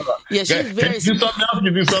 oh, Lord. Yeah, she's very. Can you do something else?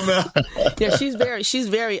 You do something else. Yeah,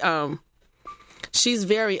 she's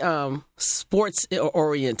very sports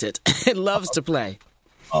oriented and loves to play.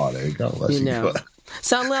 Oh, there you go.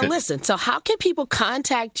 So now listen. So how can people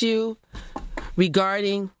contact you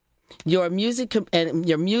regarding your music,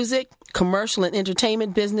 commercial and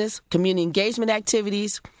entertainment business, community engagement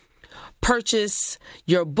activities, purchase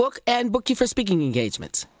your book and book you for speaking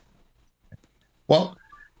engagements? Well,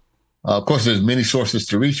 of course, there's many sources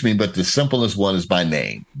to reach me, but the simplest one is my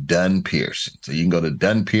name, Dunn Pearson. So you can go to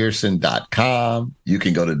DunnPearson.com. You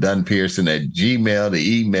can go to Dunn Pearson at Gmail to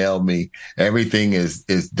email me. Everything is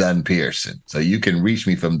Dunn Pearson. So you can reach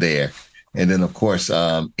me from there. And then, of course,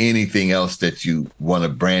 anything else that you want to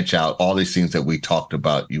branch out, all these things that we talked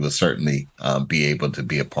about, you will certainly be able to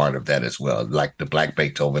be a part of that as well. Like the Black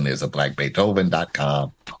Beethoven is a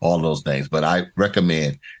blackbeethoven.com, all those things. But I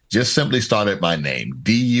recommend just simply start at my name,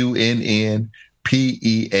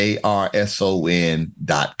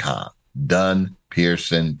 DunnPearson.com,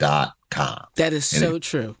 DunnPearson.com. That is so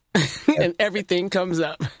true. And everything comes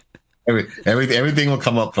up. Everything will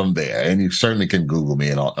come up from there, and you certainly can Google me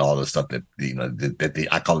and all the stuff that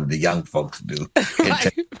I call it the young folks do.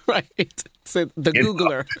 Right. So the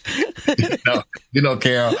Googler.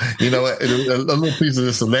 Carol. A little piece of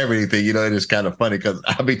the celebrity thing. It is kind of funny because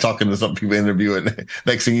I'll be talking to some people interviewing.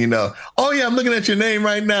 Next thing you know, oh yeah, I'm looking at your name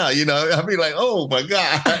right now. I'll be like, oh my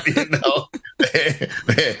god.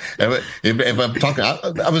 If I'm talking,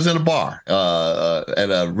 I was in a bar at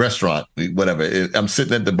a restaurant, whatever. I'm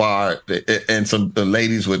sitting at the bar, and some the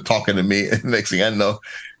ladies were talking to me. And next thing I know,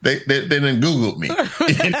 they then Googled me.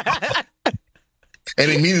 And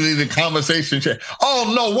immediately the conversation changed.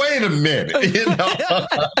 Oh no! Wait a minute.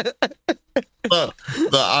 So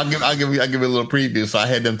I'll give you a little preview. So I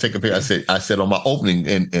had them take a picture. I said on my opening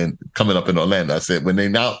and coming up in Orlando, I said when they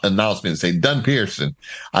now announced me and say Dunn Pearson,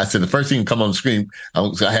 I said the first thing to come on the screen. I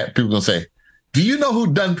had people gonna say, "Do you know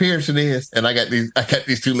who Dunn Pearson is?" And I got these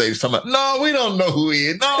two ladies talking about, "No, we don't know who he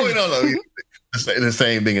is. No, we don't know." The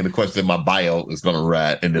same thing in the question. My bio is gonna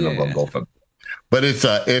write, and then I'm gonna go from. But it's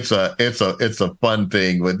a fun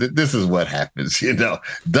thing. But this is what happens,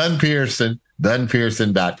 Dunn Pearson,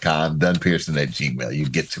 DunnPearson.com, Dunn Pearson at Gmail. You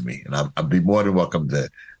get to me, and I'll be more than welcome to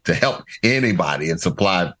help anybody and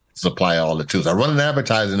supply all the tools. I run an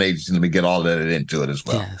advertising agency. Let me get all that into it as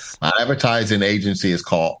well. Yes. My advertising agency is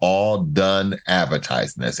called All Dunn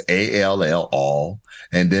Advertising. That's ALL all,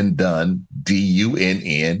 and then Dunn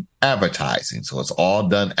DUNN Advertising. So it's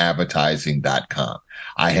alldunadvertising.com.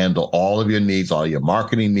 I handle all of your needs, all your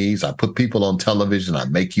marketing needs. I put people on television. I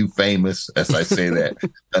make you famous, as I say that.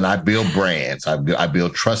 And I build brands. I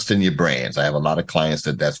build trust in your brands. I have a lot of clients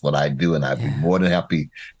that's what I do, and I'd be more than happy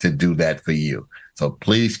to do that for you. So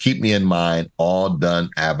please keep me in mind,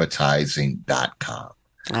 alldunadvertising.com.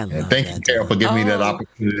 And thank you, Carol, for giving me that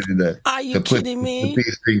opportunity to put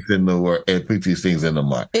these things in the work and put these things in the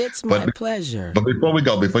mark. It's my pleasure. But before we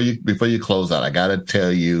go, before you close out, I got to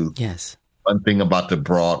tell you one thing about the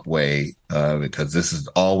Broadway, because this is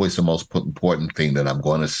always the most important thing that I'm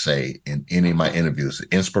going to say in any of my interviews.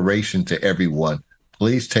 Inspiration to everyone.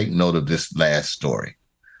 Please take note of this last story.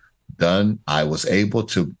 I was able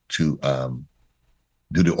to do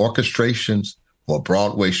the orchestrations for a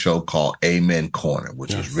Broadway show called Amen Corner,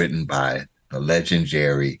 which was written by the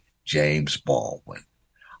legendary James Baldwin.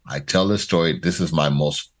 I tell this story. This is my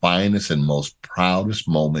most finest and most proudest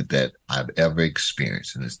moment that I've ever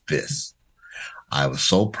experienced. And it's this. I was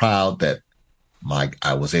so proud that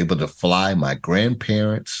I was able to fly my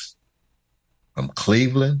grandparents from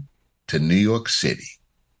Cleveland to New York City,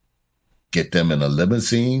 get them in a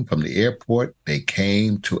limousine from the airport. They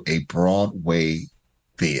came to a Broadway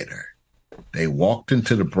theater. They walked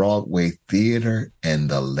into the Broadway theater, and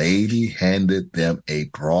the lady handed them a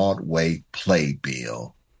Broadway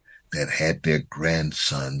playbill that had their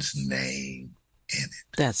grandson's name in it.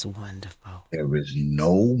 That's wonderful. There is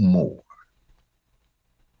no more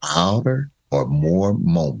outer or more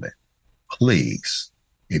moment. Please,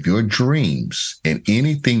 if your dreams and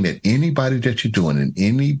anything that anybody that you're doing in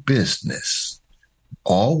any business,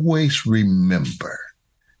 always remember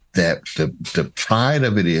that the pride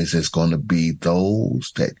of it is going to be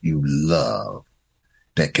those that you love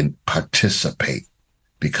that can participate,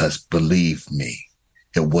 because believe me,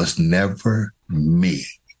 it was never me.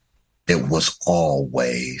 It was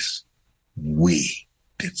always we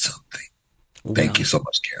did something. Thank you so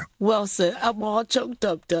much, Carol. Well said. I'm all choked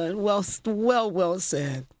up, Dunn. Well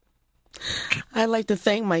said. I'd like to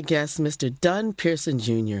thank my guest, Mr. Dunn Pearson,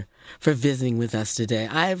 Jr., for visiting with us today.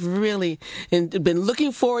 I've really been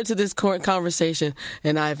looking forward to this conversation,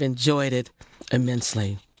 and I've enjoyed it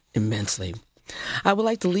immensely. I would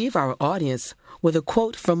like to leave our audience with a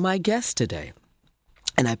quote from my guest today.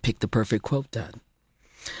 And I picked the perfect quote, Dunn.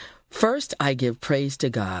 First, I give praise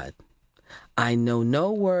to God. I know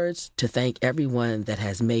no words to thank everyone that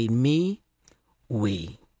has made me,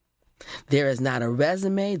 we. There is not a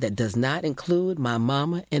resume that does not include my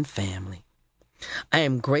mama and family. I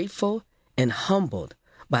am grateful and humbled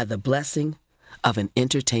by the blessing of an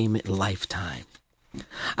entertainment lifetime.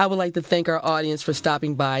 I would like to thank our audience for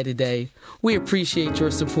stopping by today. We appreciate your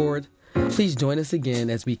support. Please join us again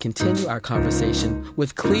as we continue our conversation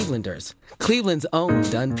with Clevelanders, Cleveland's own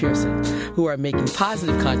Dunn Pearson, who are making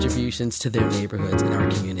positive contributions to their neighborhoods and our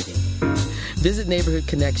community. Visit Neighborhood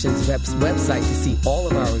Connections' website to see all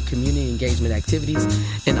of our community engagement activities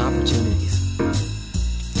and opportunities.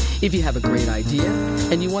 If you have a great idea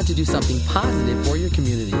and you want to do something positive for your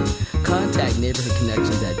community, contact Neighborhood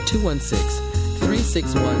Connections at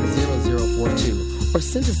 216-361-0042 or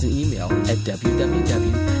send us an email at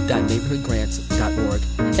www.neighborhoodgrants.org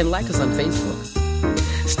and like us on Facebook.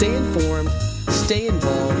 Stay informed, stay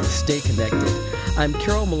involved, stay connected. I'm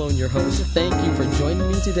Carol Malone, your host. Thank you for joining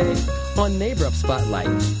me today on Neighbor Up Spotlight.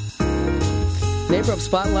 Neighbor Up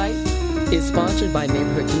Spotlight is sponsored by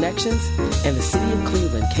Neighborhood Connections and the City of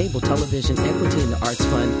Cleveland Cable Television Equity in the Arts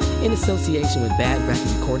Fund in association with Bad Record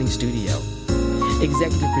Recording Studio.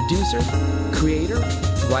 Executive producer, creator,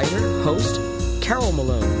 writer, host, Carol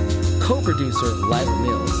Malone. Co-producer, Lila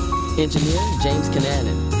Mills. Engineer, James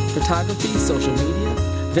Cananan. Photography, social media,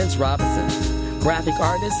 Vince Robinson. Graphic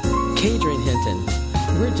artist, Kadrian Hinton.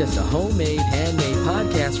 We're just a homemade, handmade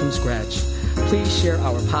podcast from scratch. Please share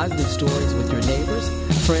our positive stories with your neighbors,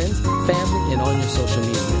 friends, family, and on your social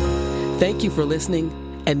media. Thank you for listening,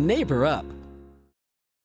 and Neighbor Up.